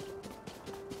house?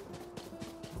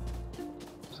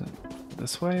 Is it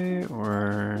this way,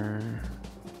 or...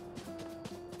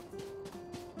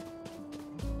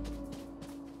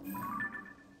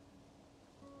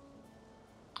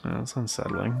 Oh, that's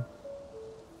unsettling.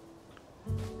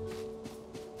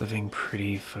 Living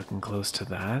pretty fucking close to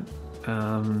that.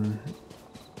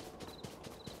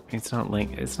 It's not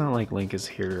like Link is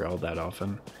here all that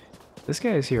often. This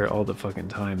guy is here all the fucking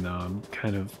time though. I'm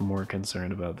kind of more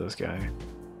concerned about this guy.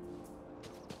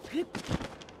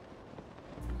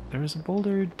 There was a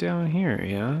boulder down here,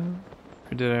 yeah?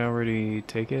 Or did I already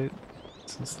take it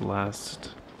since the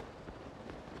last...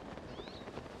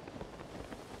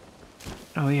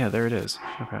 Oh yeah, there it is.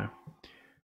 Okay.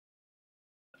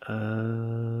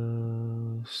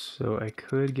 So I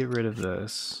could get rid of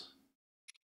this,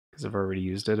 because I've already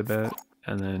used it a bit,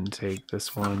 and then take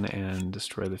this one and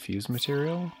destroy the fuse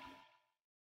material.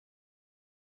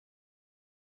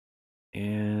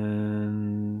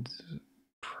 And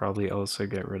probably also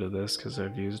get rid of this, because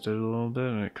I've used it a little bit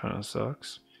and it kind of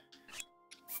sucks.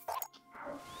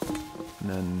 And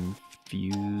then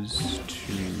fuse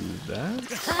to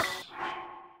that.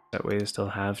 That way I still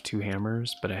have 2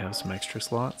 hammers, but I have some extra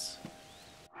slots.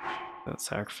 Without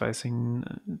sacrificing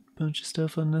a bunch of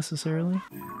stuff unnecessarily.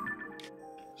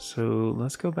 So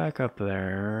let's go back up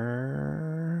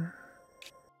there.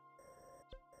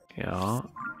 Yeah.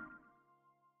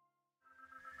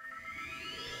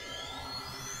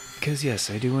 Because yes,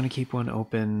 I do want to keep one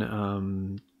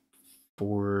open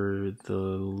for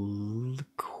the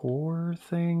core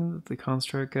thing that the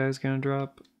construct guy's gonna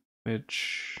drop,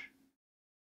 which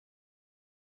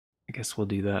I guess we'll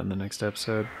do that in the next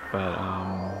episode, but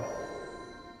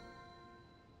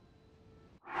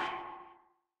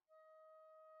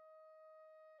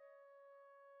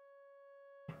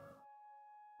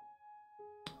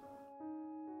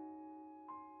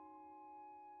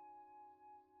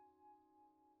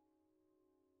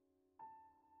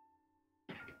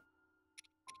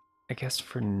I guess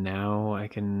for now I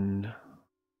can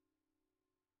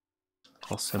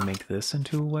also make this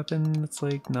into a weapon that's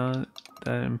like not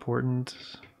that important.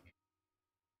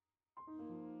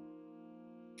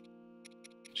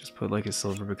 Just put like a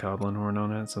silver bokoblin horn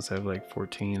on it, since I have like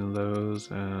 14 of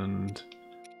those, and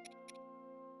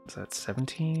is that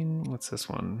 17? What's this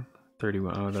one?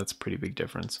 31. Oh, that's a pretty big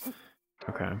difference.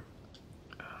 Okay.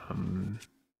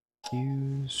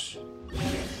 Use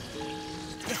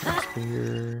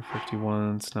spear,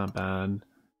 51, it's not bad.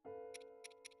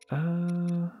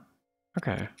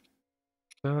 Okay.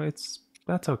 So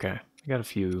that's okay. I got a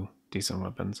few decent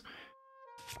weapons.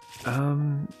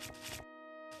 Yeah,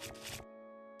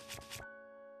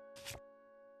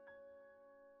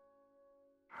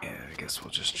 I guess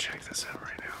we'll just check this out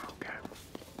right now. Okay.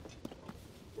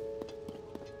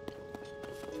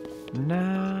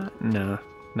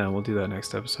 No, we'll do that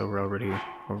next episode. We're already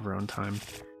over on time.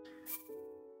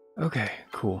 Okay,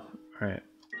 cool. Alright.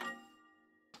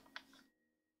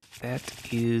 That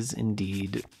is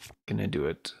indeed gonna do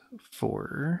it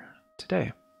for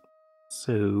today.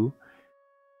 So,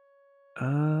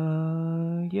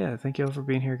 yeah, thank you all for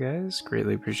being here, guys.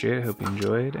 Greatly appreciate it. Hope you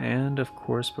enjoyed. And of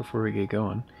course, before we get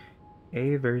going,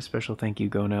 a very special thank you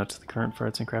going out to the current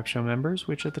Farts and Crap Show members,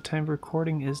 which at the time of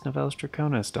recording is Novelis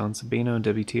Draconis, Don Sabino, and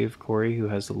WTF Corey, who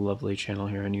has a lovely channel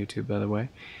here on YouTube, by the way.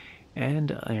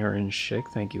 And Aaron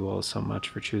Schick, thank you all so much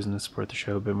for choosing to support the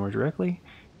show a bit more directly.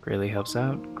 Greatly helps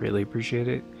out, greatly appreciate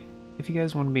it. If you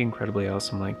guys want to be incredibly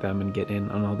awesome like them and get in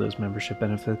on all those membership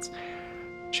benefits,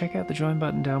 check out the join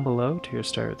button down below. Tiers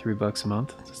start at $3 a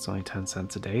month. It's only 10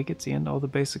 cents a day. Gets you into all the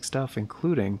basic stuff,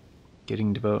 including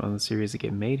getting to vote on the series that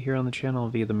get made here on the channel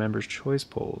via the members' choice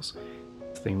polls.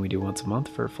 It's a thing we do once a month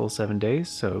for a full 7 days,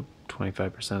 so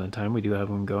 25% of the time we do have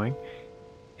one going.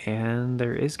 And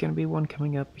there is going to be one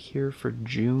coming up here for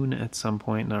June at some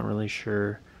point, not really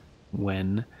sure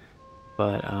when,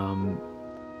 but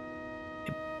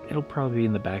it'll probably be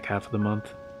in the back half of the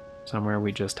month somewhere.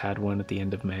 We just had one at the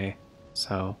end of May,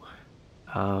 so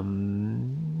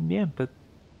yeah, but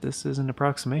this is an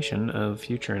approximation of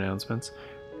future announcements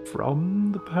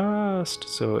from the past.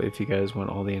 So if you guys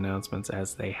want all the announcements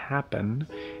as they happen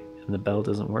and the bell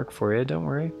doesn't work for you, don't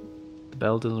worry, The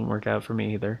bell doesn't work out for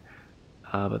me either.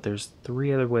 But there's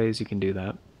 3 other ways you can do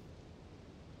that.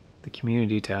 The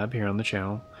community tab here on the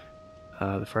channel,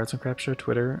 the Farts and Crap Show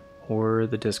Twitter, or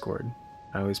the Discord.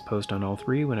 I always post on all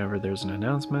 3 whenever there's an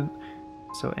announcement,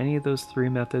 so any of those 3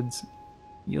 methods,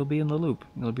 you'll be in the loop.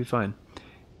 You'll be fine.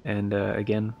 And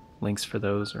again, links for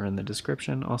those are in the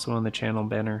description, also on the channel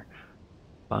banner.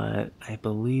 But I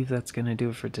believe that's going to do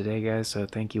it for today, guys, so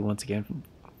thank you once again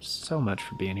so much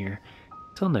for being here.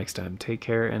 Till next time, take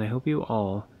care, and I hope you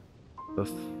all have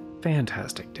a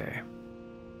fantastic day.